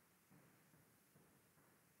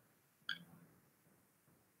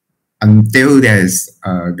 until there's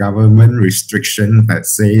a government restriction that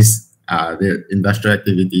says the industrial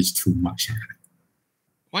activity is too much.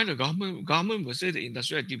 Why the government will say the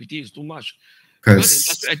industrial activity is too much? Because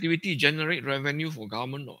industrial activity generate revenue for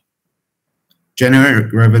government, or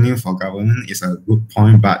generate revenue for government is a good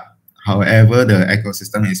point, but however, the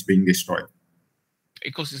ecosystem is being destroyed.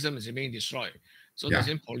 ecosystem is being destroyed. So Yeah. the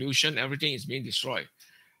same pollution, everything is being destroyed.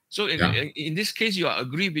 So Yeah. in this case, you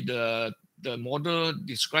agree with the model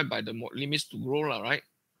described by the limits to grow, right?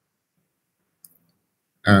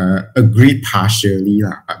 Agree partially,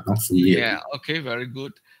 but not fully. Yeah. Okay. Very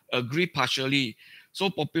good. Agree partially. So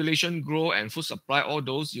population grow and food supply, all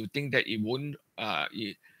those, you think that it won't.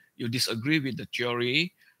 You disagree with the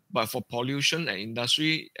theory, but for pollution and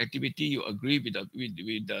industry activity, you agree with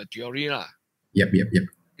the theory, lah. Yep.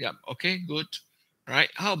 Yeah. Okay. Good. Right.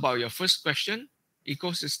 How about your first question?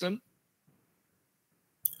 Ecosystem.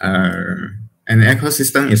 An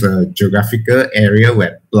ecosystem is a geographical area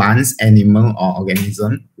where plants, animal, or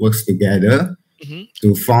organism works together Mhm.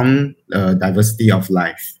 to form a diversity of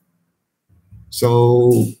life.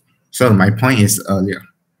 So my point is earlier.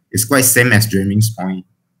 It's quite same as Dreaming's point.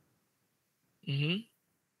 Mm-hmm.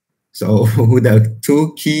 So there are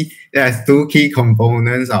two key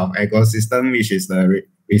components of ecosystem, which is the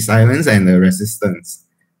resilience and the resistance.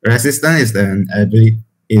 Resistance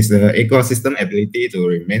is the ecosystem ability to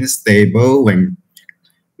remain stable when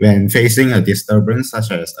facing a disturbance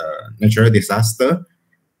such as a natural disaster.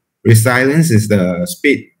 Resilience is the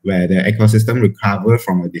speed where the ecosystem recovers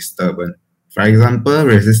from a disturbance. For example,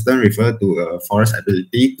 resistance refers to a forest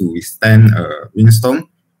ability to withstand a windstorm,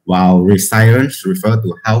 while resilience refers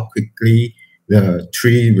to how quickly the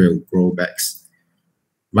tree will grow back.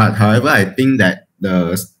 But however, I think that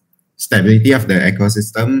the stability of the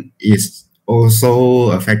ecosystem is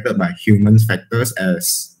also affected by human factors,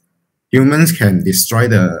 as humans can destroy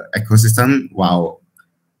the ecosystem while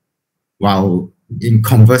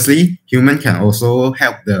conversely, human can also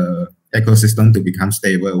help the ecosystem to become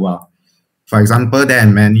stable. Well, for example, there are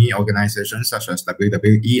many organizations such as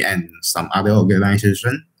WWE and some other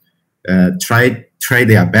organizations try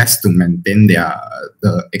their best to maintain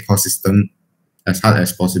the ecosystem as hard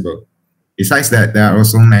as possible. Besides that, there are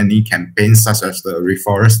also many campaigns such as the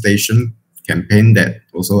reforestation campaign that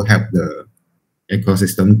also help the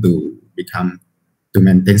ecosystem to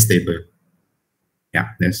maintain stable.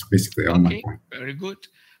 Yeah, that's basically all my Okay, point. very good.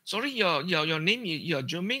 Sorry, your name, you're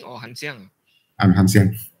Jerming or Han Xiang? I'm Han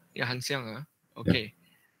Xiang. Yeah, Han Xiang. Okay.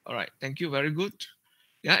 All right. Thank you. Very good.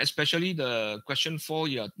 Yeah, especially the question 4,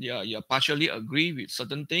 you partially agree with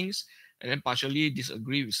certain things and then partially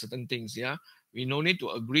disagree with certain things. Yeah, we no need to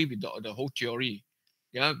agree with the whole theory.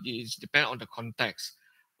 Yeah, it's depend on the context.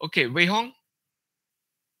 Okay, Wei Hong.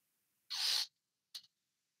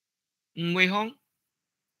 Wei Hong,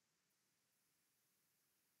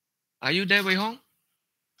 are you there, Wei Hong?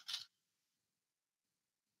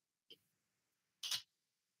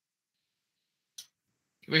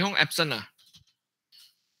 Wei Hong absent.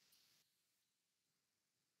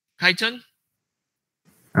 Kai Chen?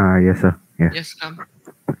 Yes, sir. Yes. Yes, come.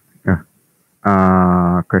 Yeah.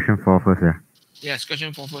 Question 4 first, yeah. Yes,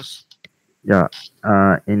 question 4 first. Yeah.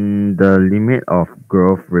 In the limit of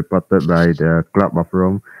growth reported by the Club of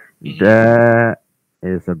Rome, there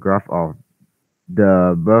is a graph of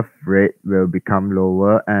the birth rate will become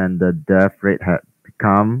lower and the death rate had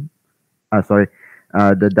become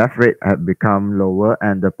the death rate had become lower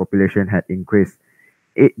and the population had increased.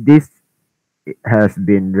 This has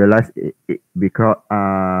been realized because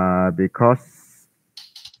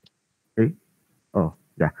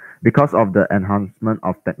of the enhancement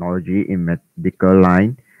of technology in medical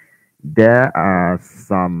line. There are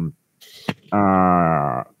some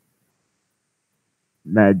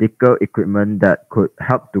medical equipment that could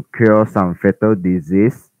help to cure some fatal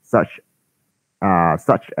disease such as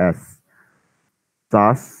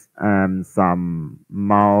SARS and some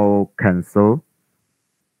mild cancer.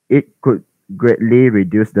 It could greatly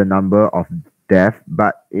reduce the number of deaths,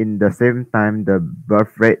 but in the same time, the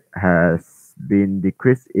birth rate has been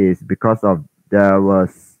decreased is because of there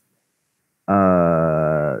was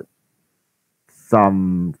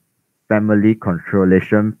some family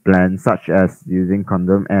controlation plans such as using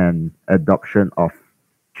condom and adoption of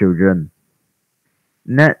children.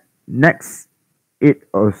 Next, it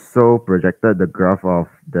also projected the graph of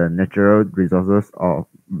the natural resources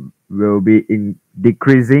will be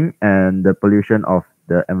decreasing and the pollution of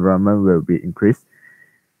the environment will be increased.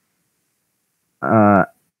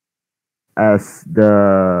 As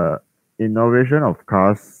the innovation of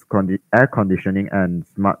cars, air conditioning, and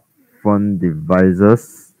smartphone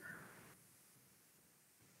devices,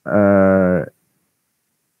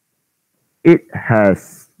 it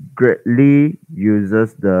has greatly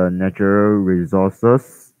uses the natural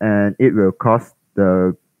resources and it will cause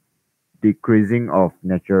the decreasing of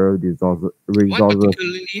natural resources. Why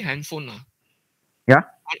particularly handphone? Yeah.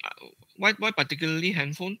 Why particularly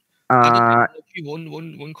handphone? Other technology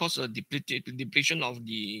won't cause a depletion of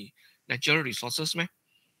the natural resources, man.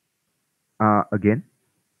 Again.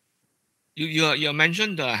 You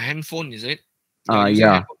mentioned the handphone, is it?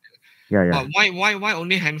 Yeah. But why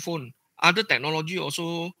only handphone? Other technology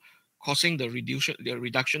also causing the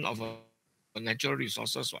reduction of natural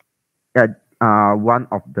resources. What? Yeah. One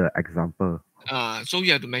of the example. So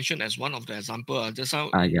you have to mention as one of the example. Just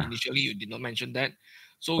how initially you did not mention that.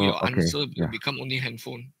 So your answer will become only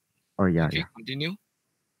handphone. Oh yeah. Okay, continue.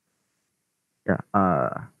 Yeah.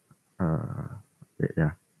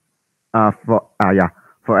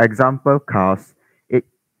 For example, cars, it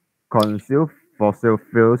consumes fossil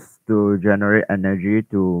fuels to generate energy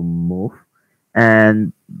to move,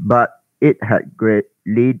 but it had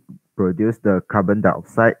greatly produced the carbon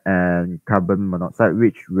dioxide and carbon monoxide,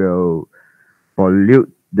 which will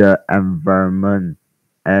pollute the environment,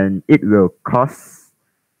 and it will cause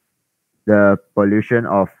the pollution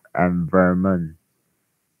of environment.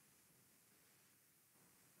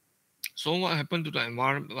 So what happened to the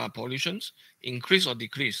environment pollutions? Increase or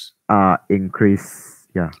decrease? Increase.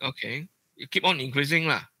 Yeah. Okay. You keep on increasing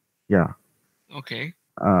lah. Yeah. Okay.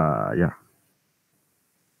 Yeah.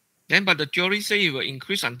 Then, but the theory say it will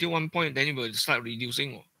increase until one point, then it will start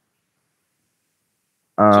reducing.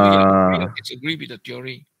 So you agree or disagree with the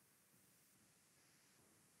theory?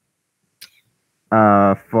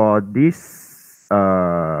 For these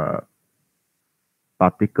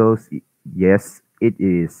particles, yes, it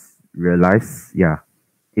is realized. Yeah,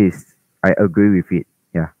 I agree with it.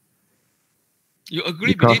 Yeah. You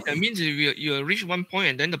agree with it? That means you reach one point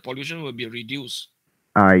and then the pollution will be reduced.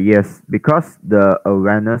 Yes, because the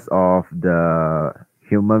awareness of the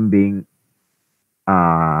human being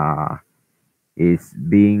is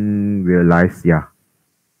being realized. Yeah.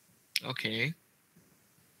 Okay.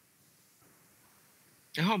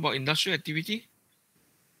 And how about industrial activity?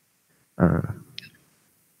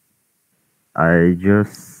 I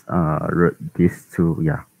just wrote these two.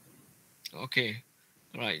 Yeah. Okay.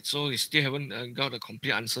 All right. So you still haven't got a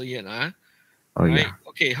complete answer yet, huh? Oh Right. yeah.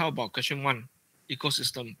 Okay. How about question 1?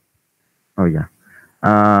 Ecosystem. Oh yeah.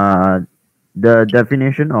 The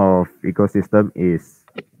definition of ecosystem is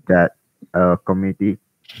that a community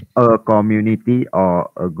or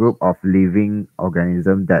a group of living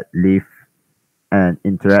organisms that live and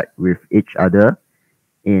interact with each other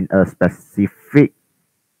in a specific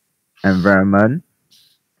environment.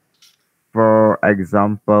 For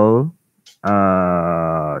example,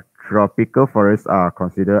 tropical forests are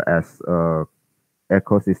considered as a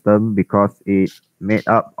ecosystem because it made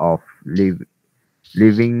up of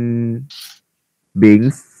living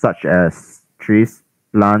beings such as trees,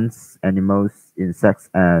 plants, animals, insects,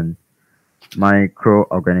 and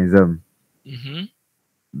microorganisms, Mm-hmm.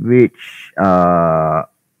 which uh,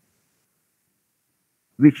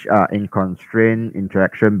 which are in constrained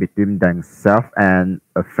interaction between themselves and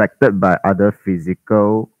affected by other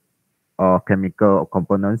physical or chemical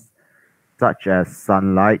components such as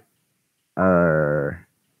sunlight, uh,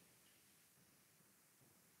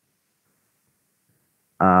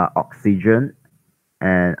 oxygen,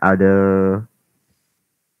 and other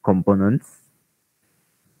components.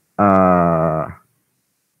 Uh,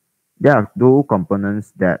 there are two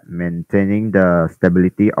components that maintaining the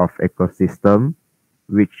stability of ecosystem,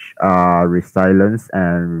 which are resilience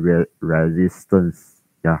and resistance.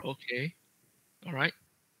 Yeah. Okay. All right.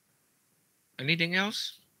 Anything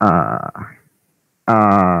else? Uh,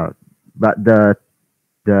 but the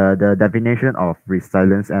definition of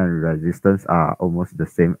resilience and resistance are almost the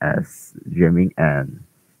same as Jiaming and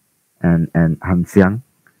Han Xiang,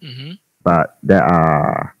 Mm-hmm. but there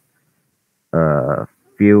are uh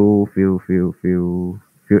few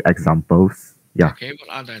examples. Yeah. Okay. What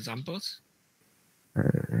are the examples?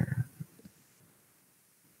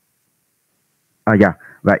 Yeah.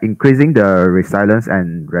 By increasing the resilience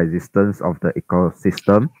and resistance of the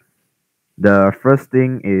ecosystem, the first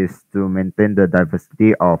thing is to maintain the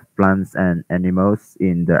diversity of plants and animals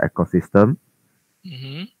in the ecosystem.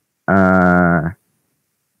 Mm-hmm.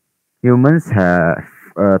 Humans have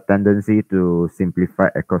a tendency to simplify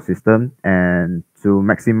ecosystem and to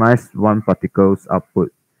maximize one particle's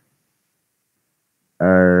output.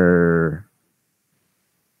 Uh,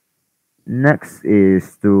 Next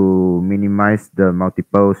is to minimize the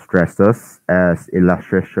multiple stresses as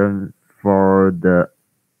illustration for the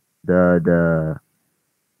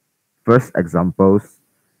first examples.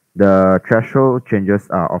 The threshold changes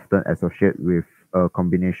are often associated with a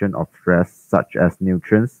combination of stress such as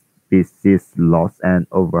nutrients, species loss, and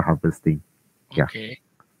overharvesting. Yeah. Okay.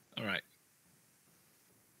 All right.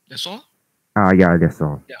 That's all? Yeah, that's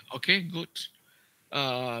all. Yeah. Okay. Good.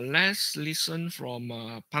 Let's listen from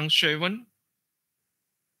Pang Shuewen.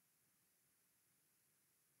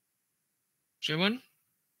 Shuewen?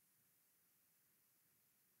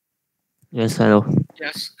 Yes, hello.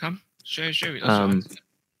 Yes. Come. Share with us your Um, answer.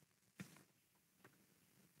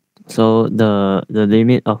 so the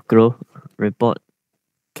limit of growth report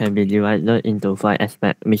can be divided into 5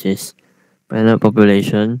 aspects, which is planet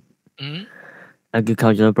population, Mm-hmm.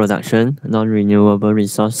 agricultural production, non-renewable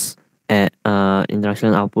resource,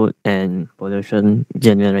 industrial output, and pollution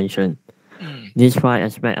generation. Mm. These 5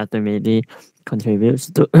 aspects ultimately contributes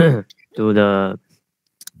to to the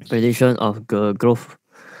prediction of the growth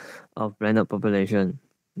of planet population.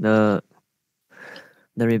 The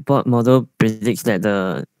report model predicts that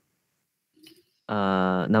the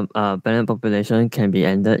planet population can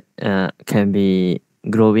be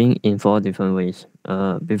growing in 4 different ways.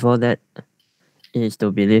 Before that, it is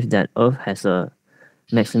to believe that Earth has a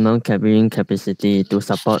maximum carrying capacity to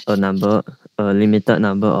support a limited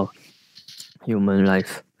number of human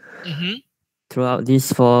life. Mm-hmm. Throughout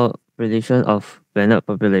these 4 predictions of planet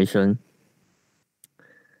population,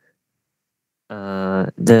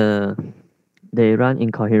 they run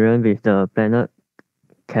in coherent with the planet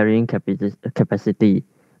carrying capacity,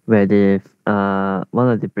 where one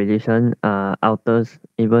of the prediction alters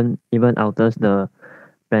the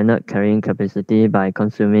planet carrying capacity by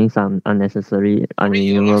consuming some unnecessary Sorry,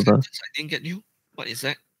 your last unrenewable. sentence, I didn't get you. What is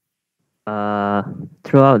that?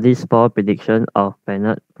 Throughout these 4 prediction of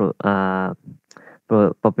planet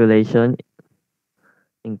population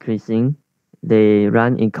increasing, they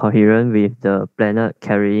run in coherent with the planet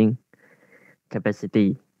carrying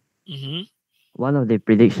capacity. Mm-hmm. One of the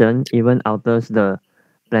prediction even alters the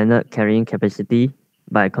planet carrying capacity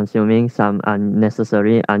by consuming some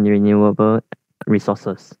unnecessary unrenewable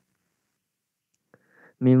resources.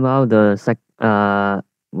 Meanwhile, two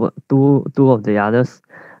of the others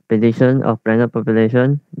prediction of planet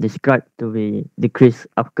population described to be decreased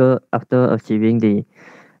after achieving the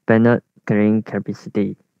planet carrying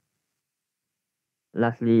capacity.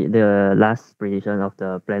 Lastly, the last prediction of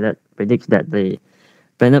the planet predicts that the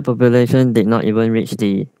planet population did not even reach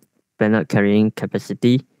the planet carrying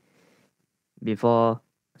capacity before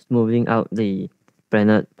smoothing out the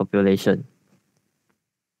planet population.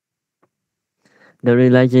 The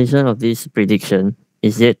realization of this prediction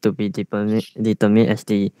is yet to be determined as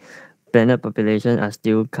the planet population are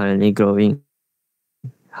still currently growing.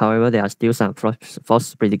 However, there are still some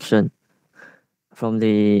false prediction from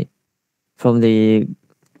the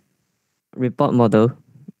report model,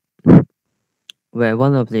 where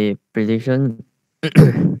one of the prediction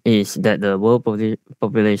is that the world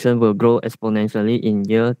population will grow exponentially in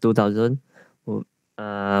year 2000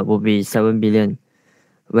 will be 7 billion,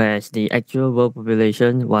 whereas the actual world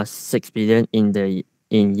population was 6 billion in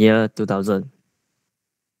year 2000.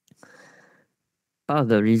 Part of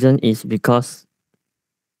the reason is because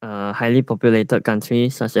highly populated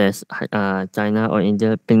countries such as China or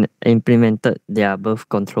India implemented their birth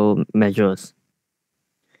control measures.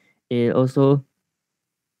 It also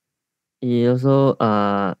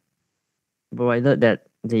provided that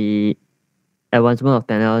the advancement of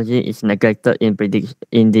technology is neglected in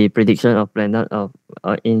prediction of planet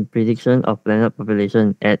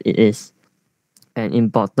population, and it is an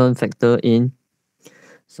important factor in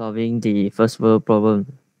solving the first world problem.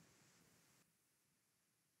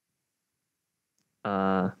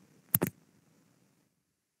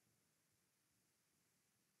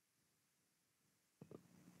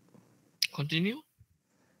 Continue.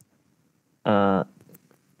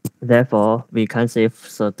 Therefore, we can't say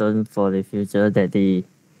certain for the future that the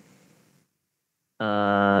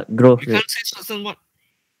growth We can't say certain what?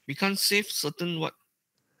 We can't say certain what?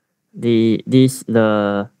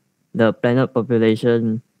 the planet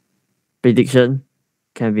population prediction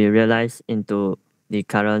can be realized into the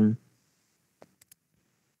current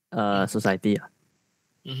society.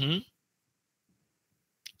 Mm-hmm.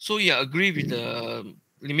 So you agree with the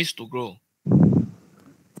limits to grow?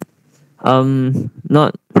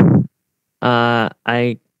 Not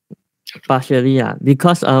I partially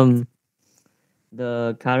because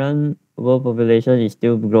the current world population is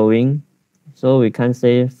still growing, so we can't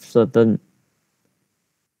say certain,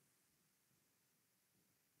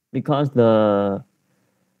 because the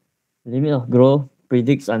limit of growth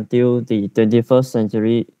predicts until the 21st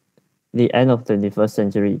century, the end of 21st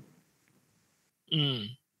century.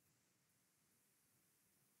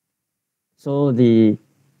 So the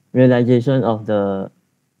realization of the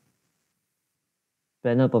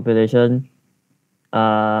planet population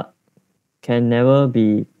can never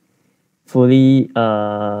be fully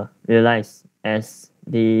realized, as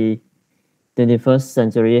the 21st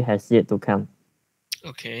century has yet to come.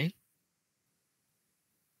 Okay.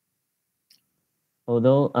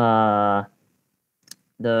 Although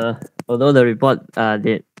the report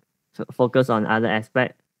did focus on other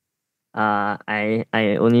aspects, I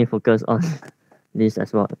only focus on this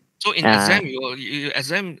as well. So in exam, you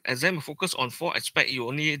exam focus on 4 aspects. You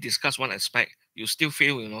only discuss 1 aspect. You still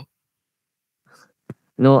fail, you know.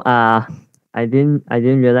 No, I didn't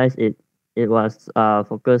realize it was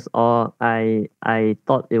focused, or I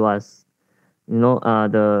thought it was,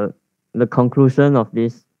 the conclusion of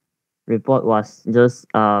this report was just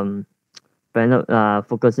planet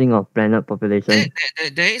focusing on planet population.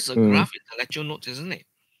 There is a graph in the lecture notes, isn't it?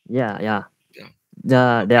 Yeah.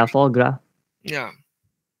 There are 4 graphs. Yeah.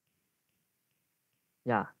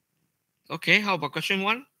 Okay, how about question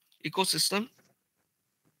 1? Ecosystem.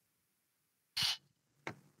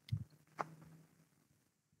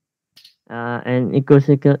 An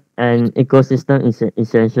ecosystem is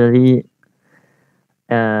essentially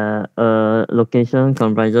a location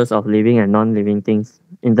comprises of living and non-living things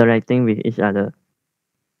interacting with each other.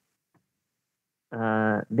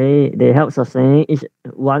 They help sustaining each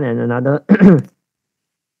one and another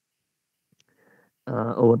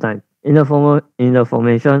over time. In the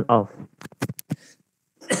formation of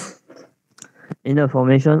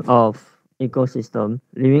ecosystem,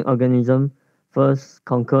 living organisms first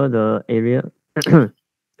conquer the area,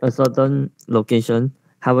 a certain location,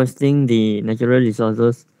 harvesting the natural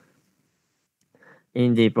resources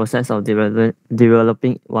in the process of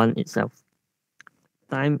developing one itself.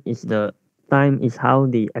 Time is how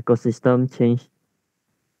the ecosystem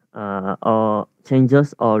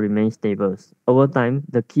changes or remains stable. Over time,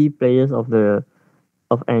 the key players of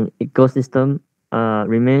an ecosystem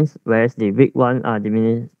remains, whereas the weak ones are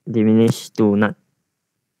diminished to none.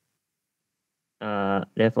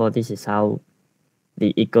 Therefore, this is how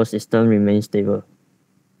the ecosystem remains stable.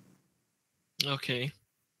 Okay.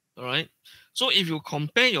 All right. So if you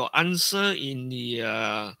compare your answer in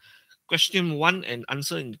the question 1 and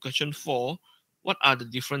answer in question 4, what are the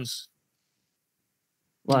difference?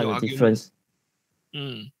 What Your are the argument. difference?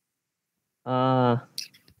 Mm.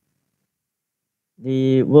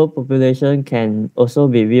 The world population can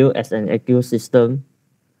also be viewed as an ecosystem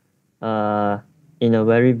in a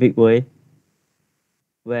very big way,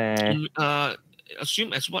 where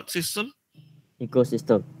Assume as what system?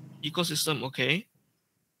 ecosystem, Ecosystem, okay.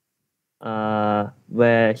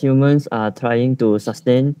 where humans are trying to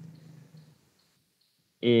sustain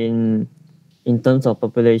in terms of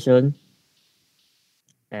population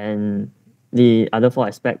and the other 4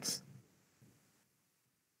 aspects.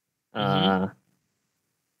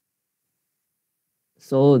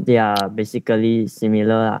 So they are basically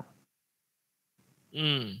similar.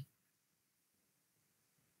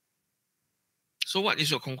 So what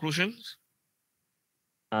is your conclusion?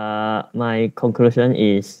 My conclusion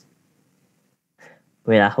is,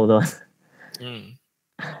 wait, hold on.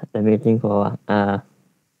 Let me think for a while.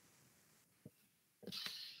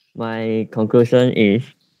 My conclusion is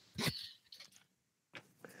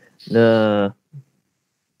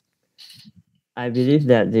I believe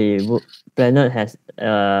that the planet has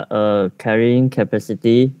a carrying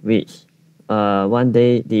capacity which one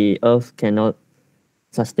day the Earth cannot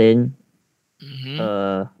sustain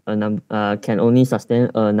can only sustain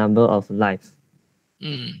a number of lives.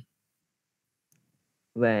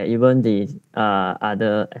 Where even the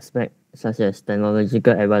other aspects such as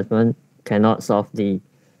technological advancement cannot solve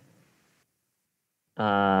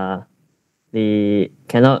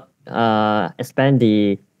cannot expand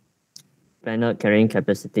the planet carrying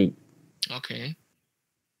capacity. Okay.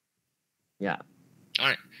 Yeah. All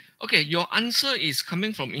right. Okay, your answer is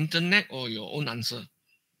coming from internet or your own answer?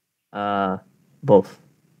 Both.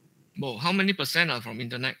 Both. How many percent are from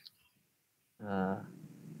internet?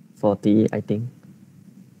 40, I think.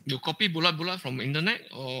 You copy bulat-bulat from internet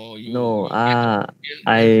or you? No, I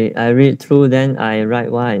read through, then I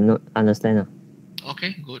write what I understand.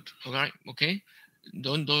 Okay, good. All right. Okay.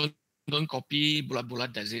 Don't copy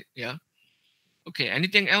bulat-bulat. That's it. Yeah. Okay.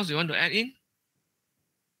 Anything else you want to add in?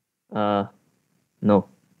 No.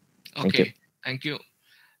 Okay. Thank you.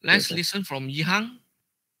 Let's listen from Yihang.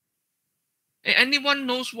 Hey, anyone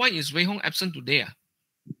knows why is Wei Hong absent today?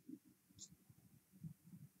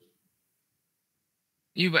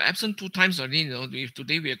 You were absent 2 times already. You know, if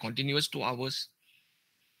today we are continuous 2 hours.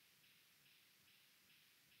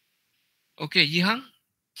 Okay, Yihang.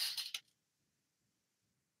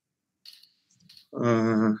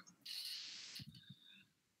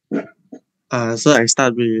 So I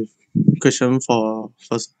start with question 4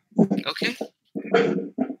 first. Okay.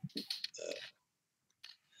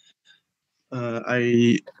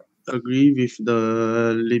 I agree with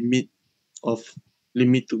the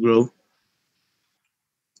limit to grow.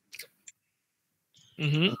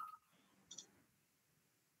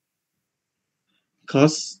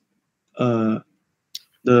 Because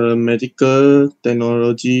the medical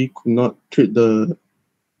technology could not treat the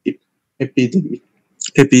epidemic.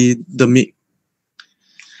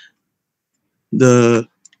 The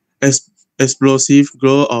explosive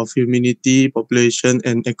growth of humanity, population,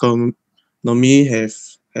 and economy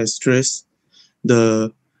has stressed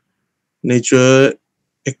the natural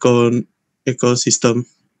ecosystem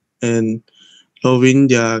and lowering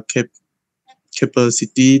their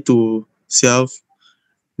capacity to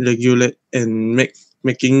self-regulate and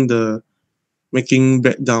making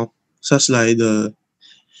breakdown, such like the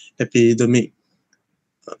epidemic.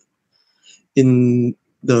 In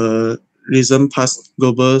the recent past,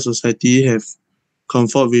 global society have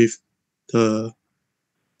comfort with the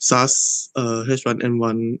SARS,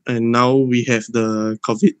 H1N1, and now we have the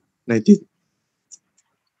COVID-19.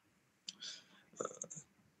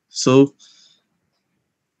 So,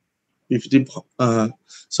 if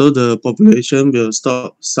the population will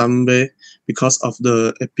stop somewhere because of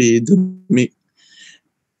the epidemic,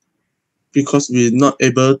 because we're not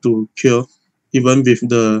able to cure even with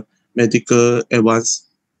the medical advance.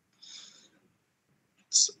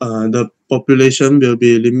 The population will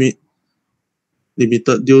be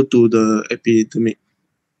limited due to the epidemic.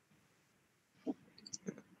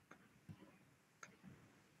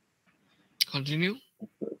 Continue.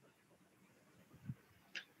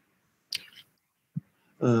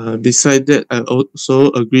 Besides that, I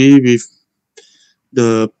also agree with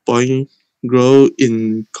the point growth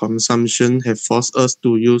in consumption have forced us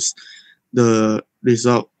to use the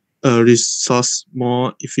resource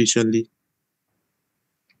more efficiently.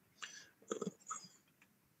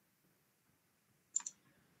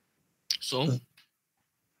 So?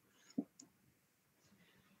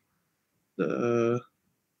 The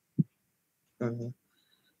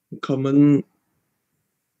common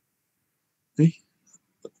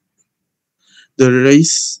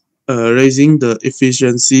raising the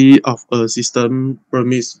efficiency of a system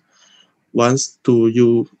permits once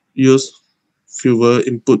to use fewer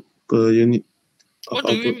input per unit of What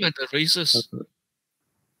do you output. mean by the raises?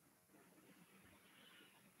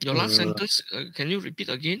 Your last sentence, can you repeat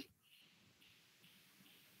again?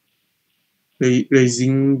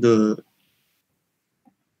 Raising the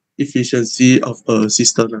efficiency of a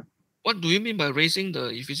system. What do you mean by raising the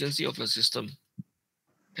efficiency of the system?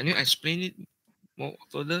 Can you explain it more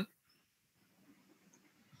further?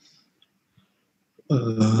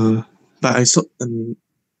 But I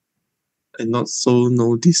not so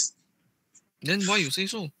know this. Then why you say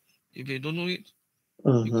so? If you don't know it,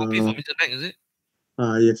 you copy from internet, is it?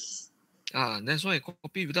 Yes. That's why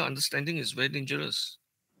copy without understanding is very dangerous.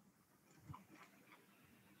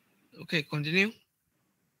 Okay, continue.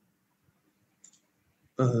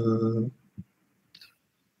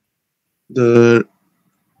 The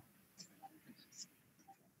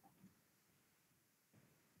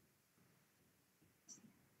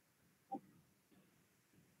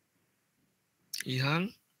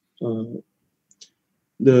Ihan?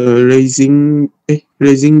 The raising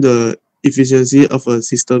the efficiency of a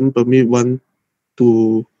system permit one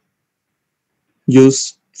to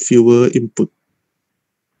use fewer input.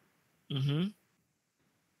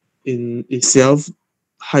 In itself,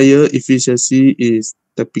 higher efficiency is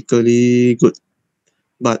typically good,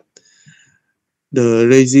 but the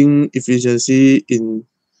raising efficiency in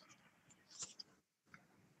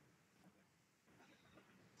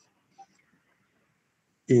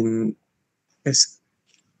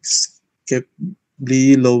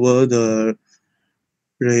escapably lower the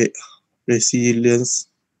resilience.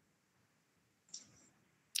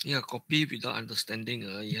 Yeah, copy without understanding,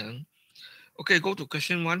 Ihan. Okay, go to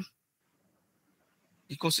question 1.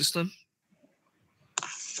 Ecosystem.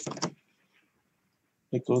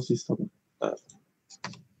 Ecosystem.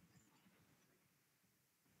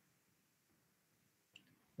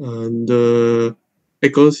 The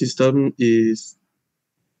ecosystem is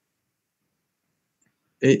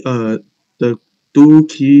the two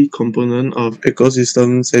key components of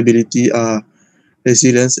ecosystem stability are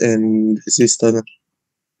resilience and resistance.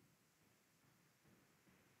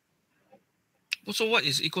 So what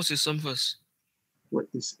is ecosystem first? What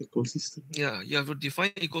is ecosystem? Yeah, you have to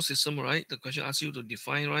define ecosystem, right? The question asks you to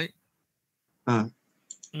define, right?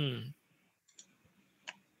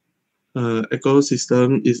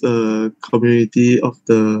 Ecosystem is a community of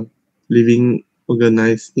the living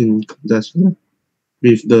organisms in conjunction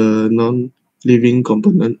with the non-living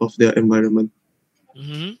component of their environment.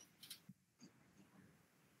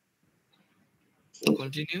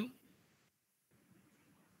 Continue.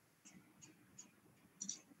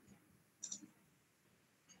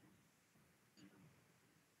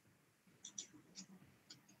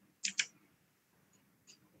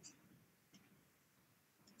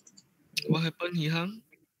 What happened, Ihan?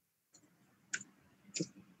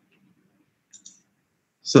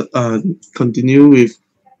 So continue with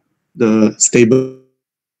the stable.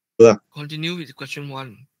 Continue with question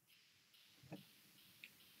 1.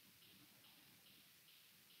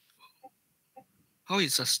 How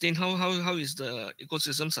is sustained? How is the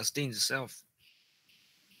ecosystem sustained itself?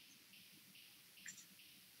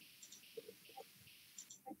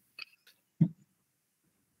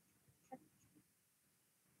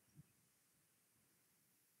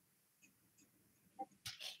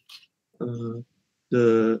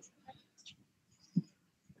 The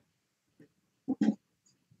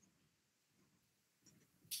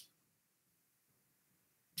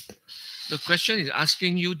question is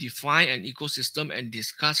asking you define an ecosystem and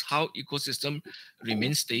discuss how ecosystem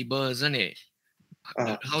remains stable, isn't it?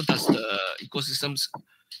 How does the ecosystem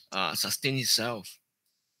sustain itself?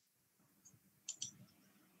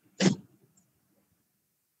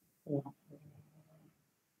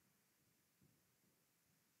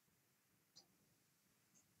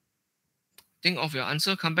 Think of your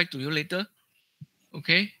answer. Come back to you later.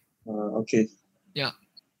 Okay. Okay. Yeah.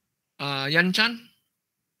 Yan Chan.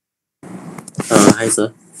 Hi,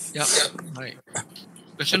 sir. Yeah. Right.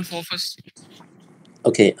 Question 4 first.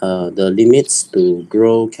 Okay. The limits to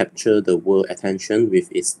grow capture the world attention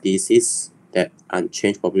with its thesis that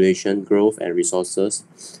unchanged population growth and resources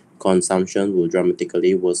consumption will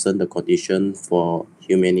dramatically worsen the condition for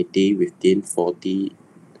humanity within 40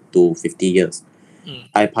 to 50 years.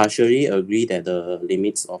 I partially agree that the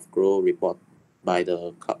limits of growth report by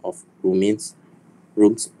the Club of Rooms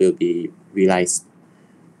will be realized.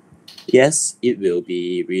 Yes, it will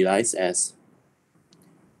be realized as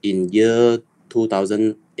in year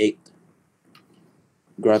 2008,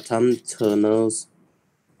 Graham Turner's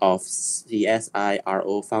of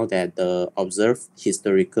CSIRO found that the observed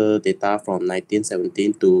historical data from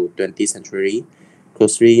 1917 to 20th century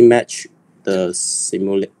closely match the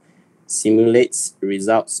simulates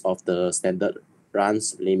results of the standard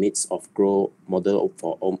runs limits of growth model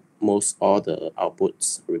for almost all the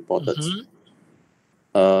outputs reported.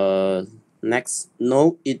 Next,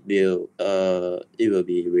 no, it will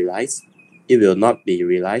be realized. It will not be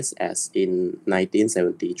realized as in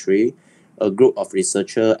 1973, a group of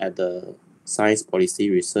researchers at the Science Policy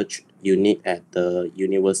Research Unit at the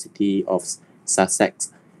University of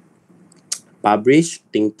Sussex published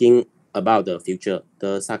Thinking About the Future.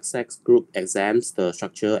 The Sussex group examines the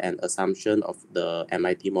structure and assumption of the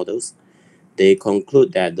MIT models. They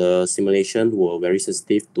conclude that the simulation were very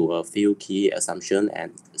sensitive to a few key assumptions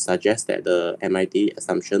and suggest that the MIT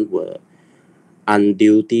assumptions were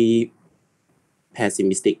unduly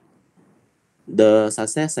pessimistic. The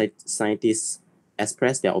Sussex scientists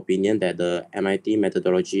expressed their opinion that the MIT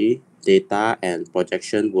methodology, data, and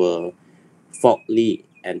projection were faulty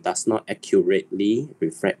and does not accurately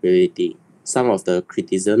reflect reality. Some of the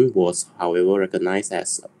criticism was, however, recognized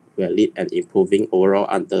as valid and improving overall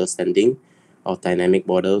understanding of dynamic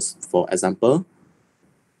models. For example,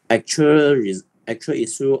 actual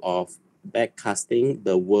issue of backcasting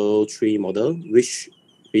the World Tree model, which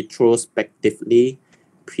retrospectively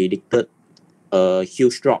predicted a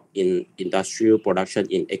huge drop in industrial production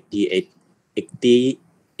in 80,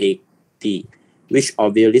 which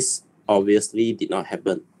obviously did not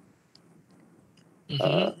happen.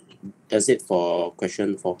 That's it for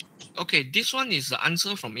question 4. Okay, this one is the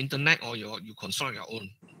answer from internet or you construct your own?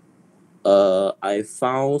 I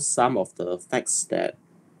found some of the facts that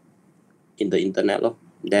in the internet.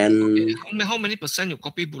 Then okay. How many percent you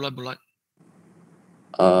copy bulat?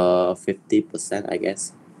 50%, I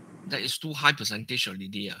guess. That is too high percentage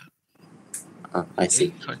already. I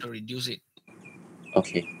see. Try to reduce it.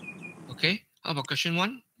 Okay. Okay. How about question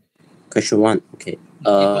 1? Question 1. Okay.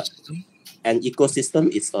 Ecosystem. An ecosystem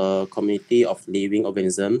is a community of living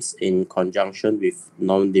organisms in conjunction with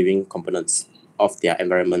non-living components of their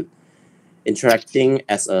environment. Interacting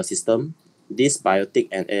as a system, these biotic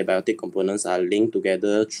and abiotic components are linked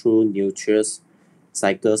together through nutrient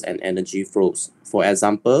cycles and energy flows. For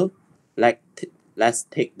example, let's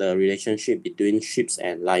take the relationship between sheep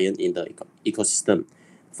and lion in the ecosystem.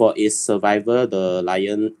 For its survival, the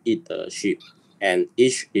lion eats the sheep, and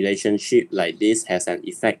each relationship like this has an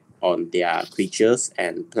effect on their creatures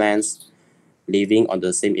and plants living on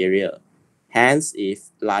the same area. Hence,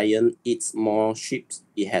 if lion eats more sheep,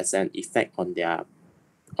 it has an effect on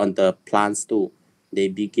the plants too. They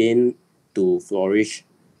begin to flourish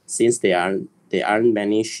since there aren't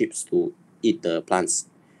many sheep to eat the plants.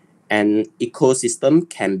 An ecosystem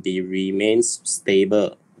can remain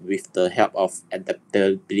stable with the help of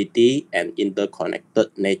adaptability and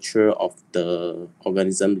interconnected nature of the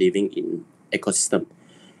organism living in ecosystem.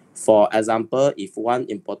 For example, if one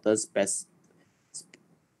important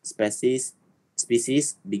species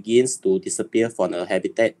begins to disappear from a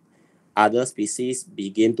habitat, other species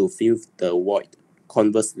begin to fill the void.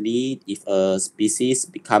 Conversely, if a species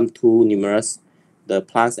becomes too numerous, the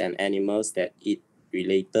plants and animals that it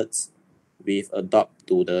related with adapt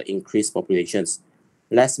to the increased populations.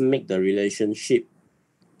 Let's make the relationship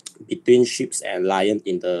between sheep and lion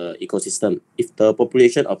in the ecosystem. If the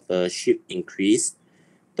population of the sheep increase,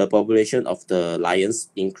 the population of the lions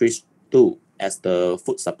increase too, as the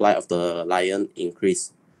food supply of the lion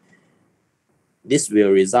increase. This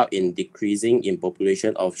will result in decreasing in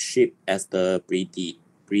population of sheep as the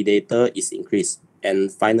predator is increased.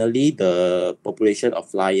 And finally, the population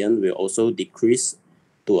of lion will also decrease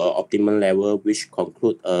to an optimal level, which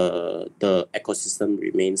conclude the ecosystem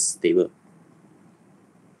remains stable.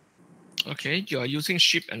 Okay, you are using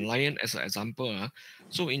sheep and lion as an example.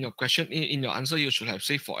 So in your question, in your answer, you should have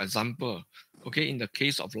said, for example, okay, in the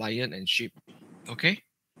case of lion and sheep. Okay?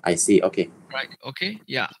 I see, okay. Right, okay,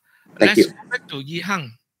 yeah. Thank Let's you. go back to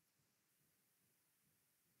Yihang.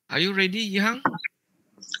 Are you ready, Yihang?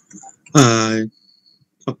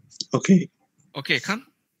 Okay. Okay, come.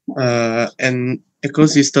 An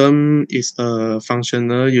ecosystem is a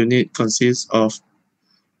functional unit consists of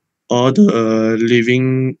all the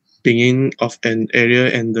living being of an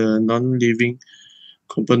area and the non-living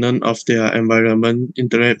component of their environment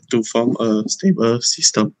interact to form a stable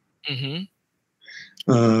system.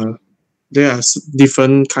 There are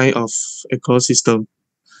different kind of ecosystem.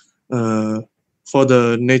 For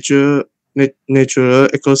the natural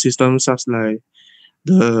ecosystems such like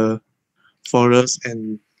the forest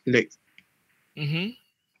and lake.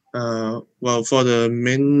 Well, for the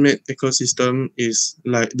man-made ecosystem is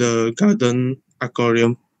like the garden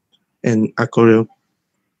aquarium and aquarium.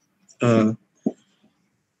 Uh,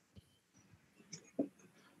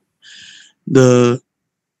 the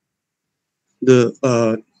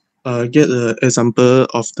get an example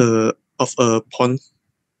of a pond.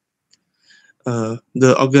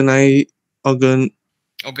 The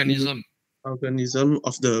Organism. organism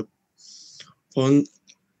of the pond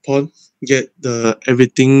get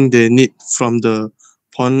everything they need from the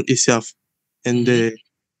pond itself, and they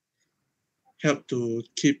help to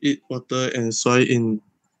keep it water and soil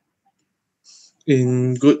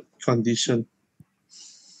in good condition.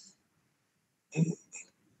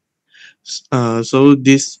 So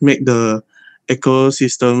this make the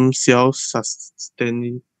ecosystem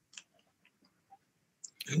self-sustaining.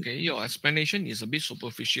 Okay, your explanation is a bit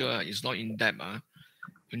superficial. It's not in depth.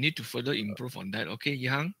 You need to further improve on that. Okay,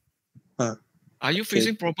 Yang. Are you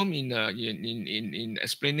facing problem in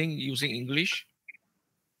explaining using English?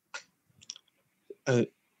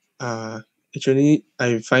 Actually,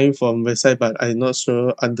 I find from website, but I'm not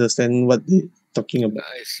sure understand what they talking about.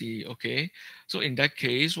 I see. Okay. So in that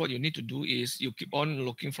case, what you need to do is you keep on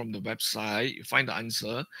looking from the website, you find the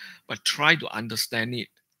answer, but try to understand it.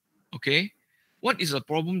 Okay. What is the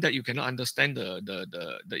problem that you cannot understand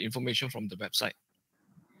the information from the website?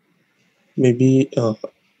 Maybe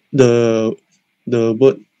the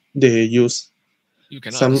word they use. You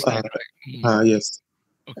cannot Some understand, right? Yes.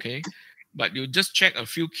 Okay. But you just check a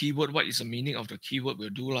few keyword. What is the meaning of the keyword will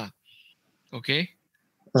do lah. Okay.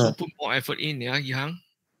 So put more effort in, yeah, Yang.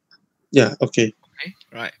 Yeah. Okay. Okay.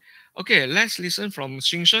 Right. Okay. Let's listen from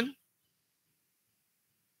Xing Shen.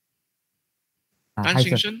 Tan Hi,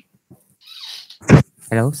 Xing sir. Shen.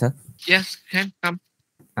 Hello, sir. Yes, can come.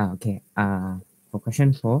 Okay. For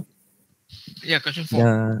question 4. Yeah, question 4.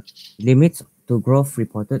 The limits to growth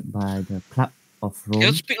reported by the Club of Can you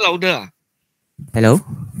Rome. speak louder? Hello.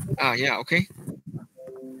 Yeah. Okay.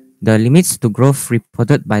 The limits to growth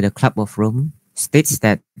reported by the Club of Rome states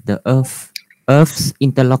that the Earth's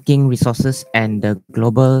interlocking resources and the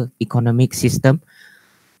global economic system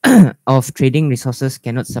of trading resources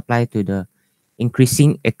cannot supply to the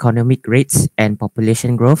increasing economic rates and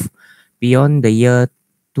population growth beyond the year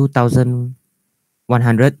 2100,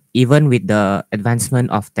 even with the advancement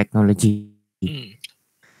of technology.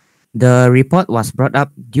 The report was brought up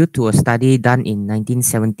due to a study done in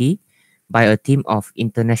 1970 by a team of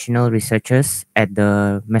international researchers at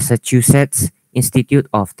the Massachusetts Institute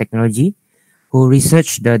of Technology who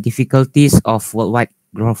researched the difficulties of worldwide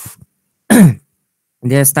growth.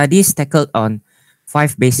 Their studies tackled on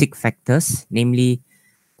 5 basic factors, namely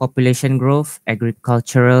population growth,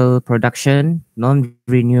 agricultural production,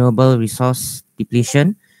 non-renewable resource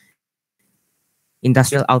depletion,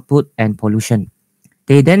 industrial output, and pollution.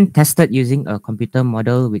 They then tested using a computer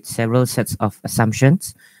model with several sets of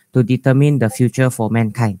assumptions to determine the future for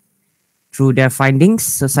mankind. Through their findings,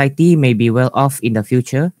 society may be well off in the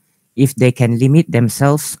future if they can limit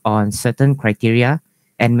themselves on certain criteria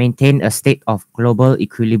and maintain a state of global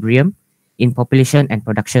equilibrium in population and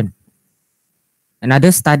production.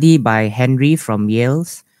 Another study by Henry from Yale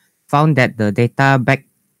found that the data back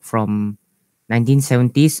from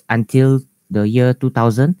 1970s until the year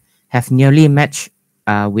 2000 have nearly matched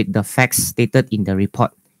with the facts stated in the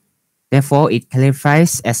report. Therefore, it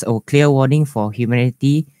clarifies as a clear warning for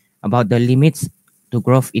humanity about the limits to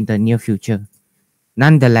growth in the near future.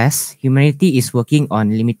 Nonetheless, humanity is working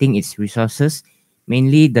on limiting its resources,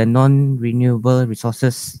 mainly the non-renewable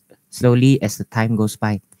resources, slowly as the time goes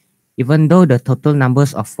by. Even though the total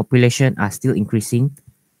numbers of population are still increasing,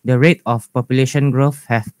 the rate of population growth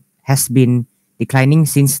has been declining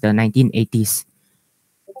since the 1980s.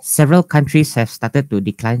 Several countries have started to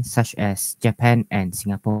decline, such as Japan and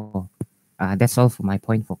Singapore. That's all for my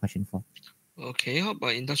point for question 4. Okay, how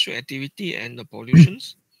about industrial activity and the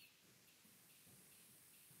pollutions?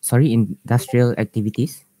 Sorry, industrial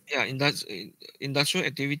activities? Yeah, industrial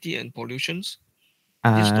activity and pollutions.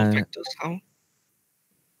 These 2 factors, how?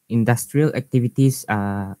 Industrial activities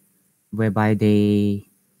are whereby they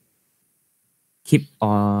keep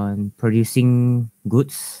on producing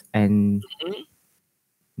goods and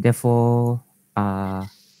therefore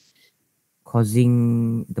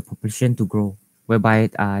causing the population to grow, whereby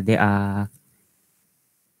they are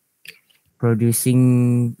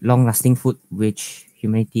producing long-lasting food which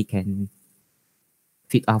humanity can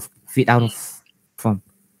feed out of from.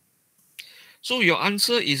 So your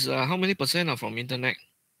answer is how many percent are from internet?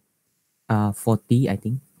 40, I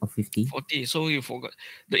think, or 50. 40. So you forgot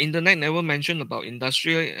the internet never mentioned about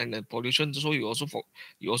industrial and the pollution. So you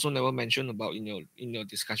also never mentioned about in your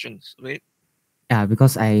discussions, right? Yeah,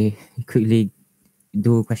 because I quickly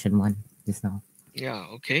do question 1 just now. Yeah.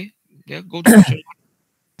 Okay. Yeah. Go to question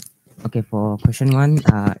 1. Okay, for question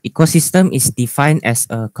 1, ecosystem is defined as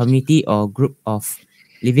a community or group of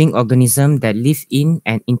living organisms that live in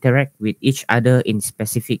and interact with each other in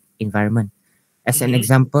specific environment. As an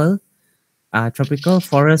example, tropical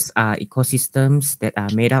forests are ecosystems that are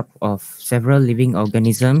made up of several living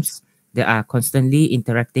organisms that are constantly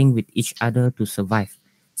interacting with each other to survive,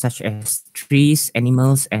 such as trees,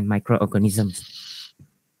 animals, and microorganisms.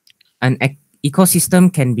 An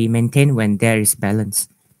ecosystem can be maintained when there is balance.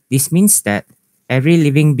 This means that every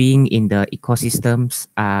living being in the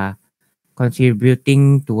ecosystems are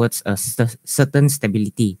contributing towards a certain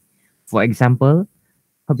stability. For example,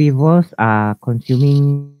 herbivores are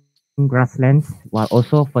consuming grasslands while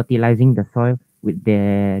also fertilizing the soil with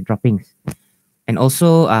their droppings. And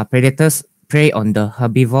also, predators prey on the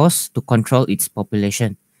herbivores to control its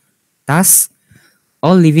population. Thus,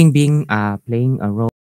 all living beings are playing a role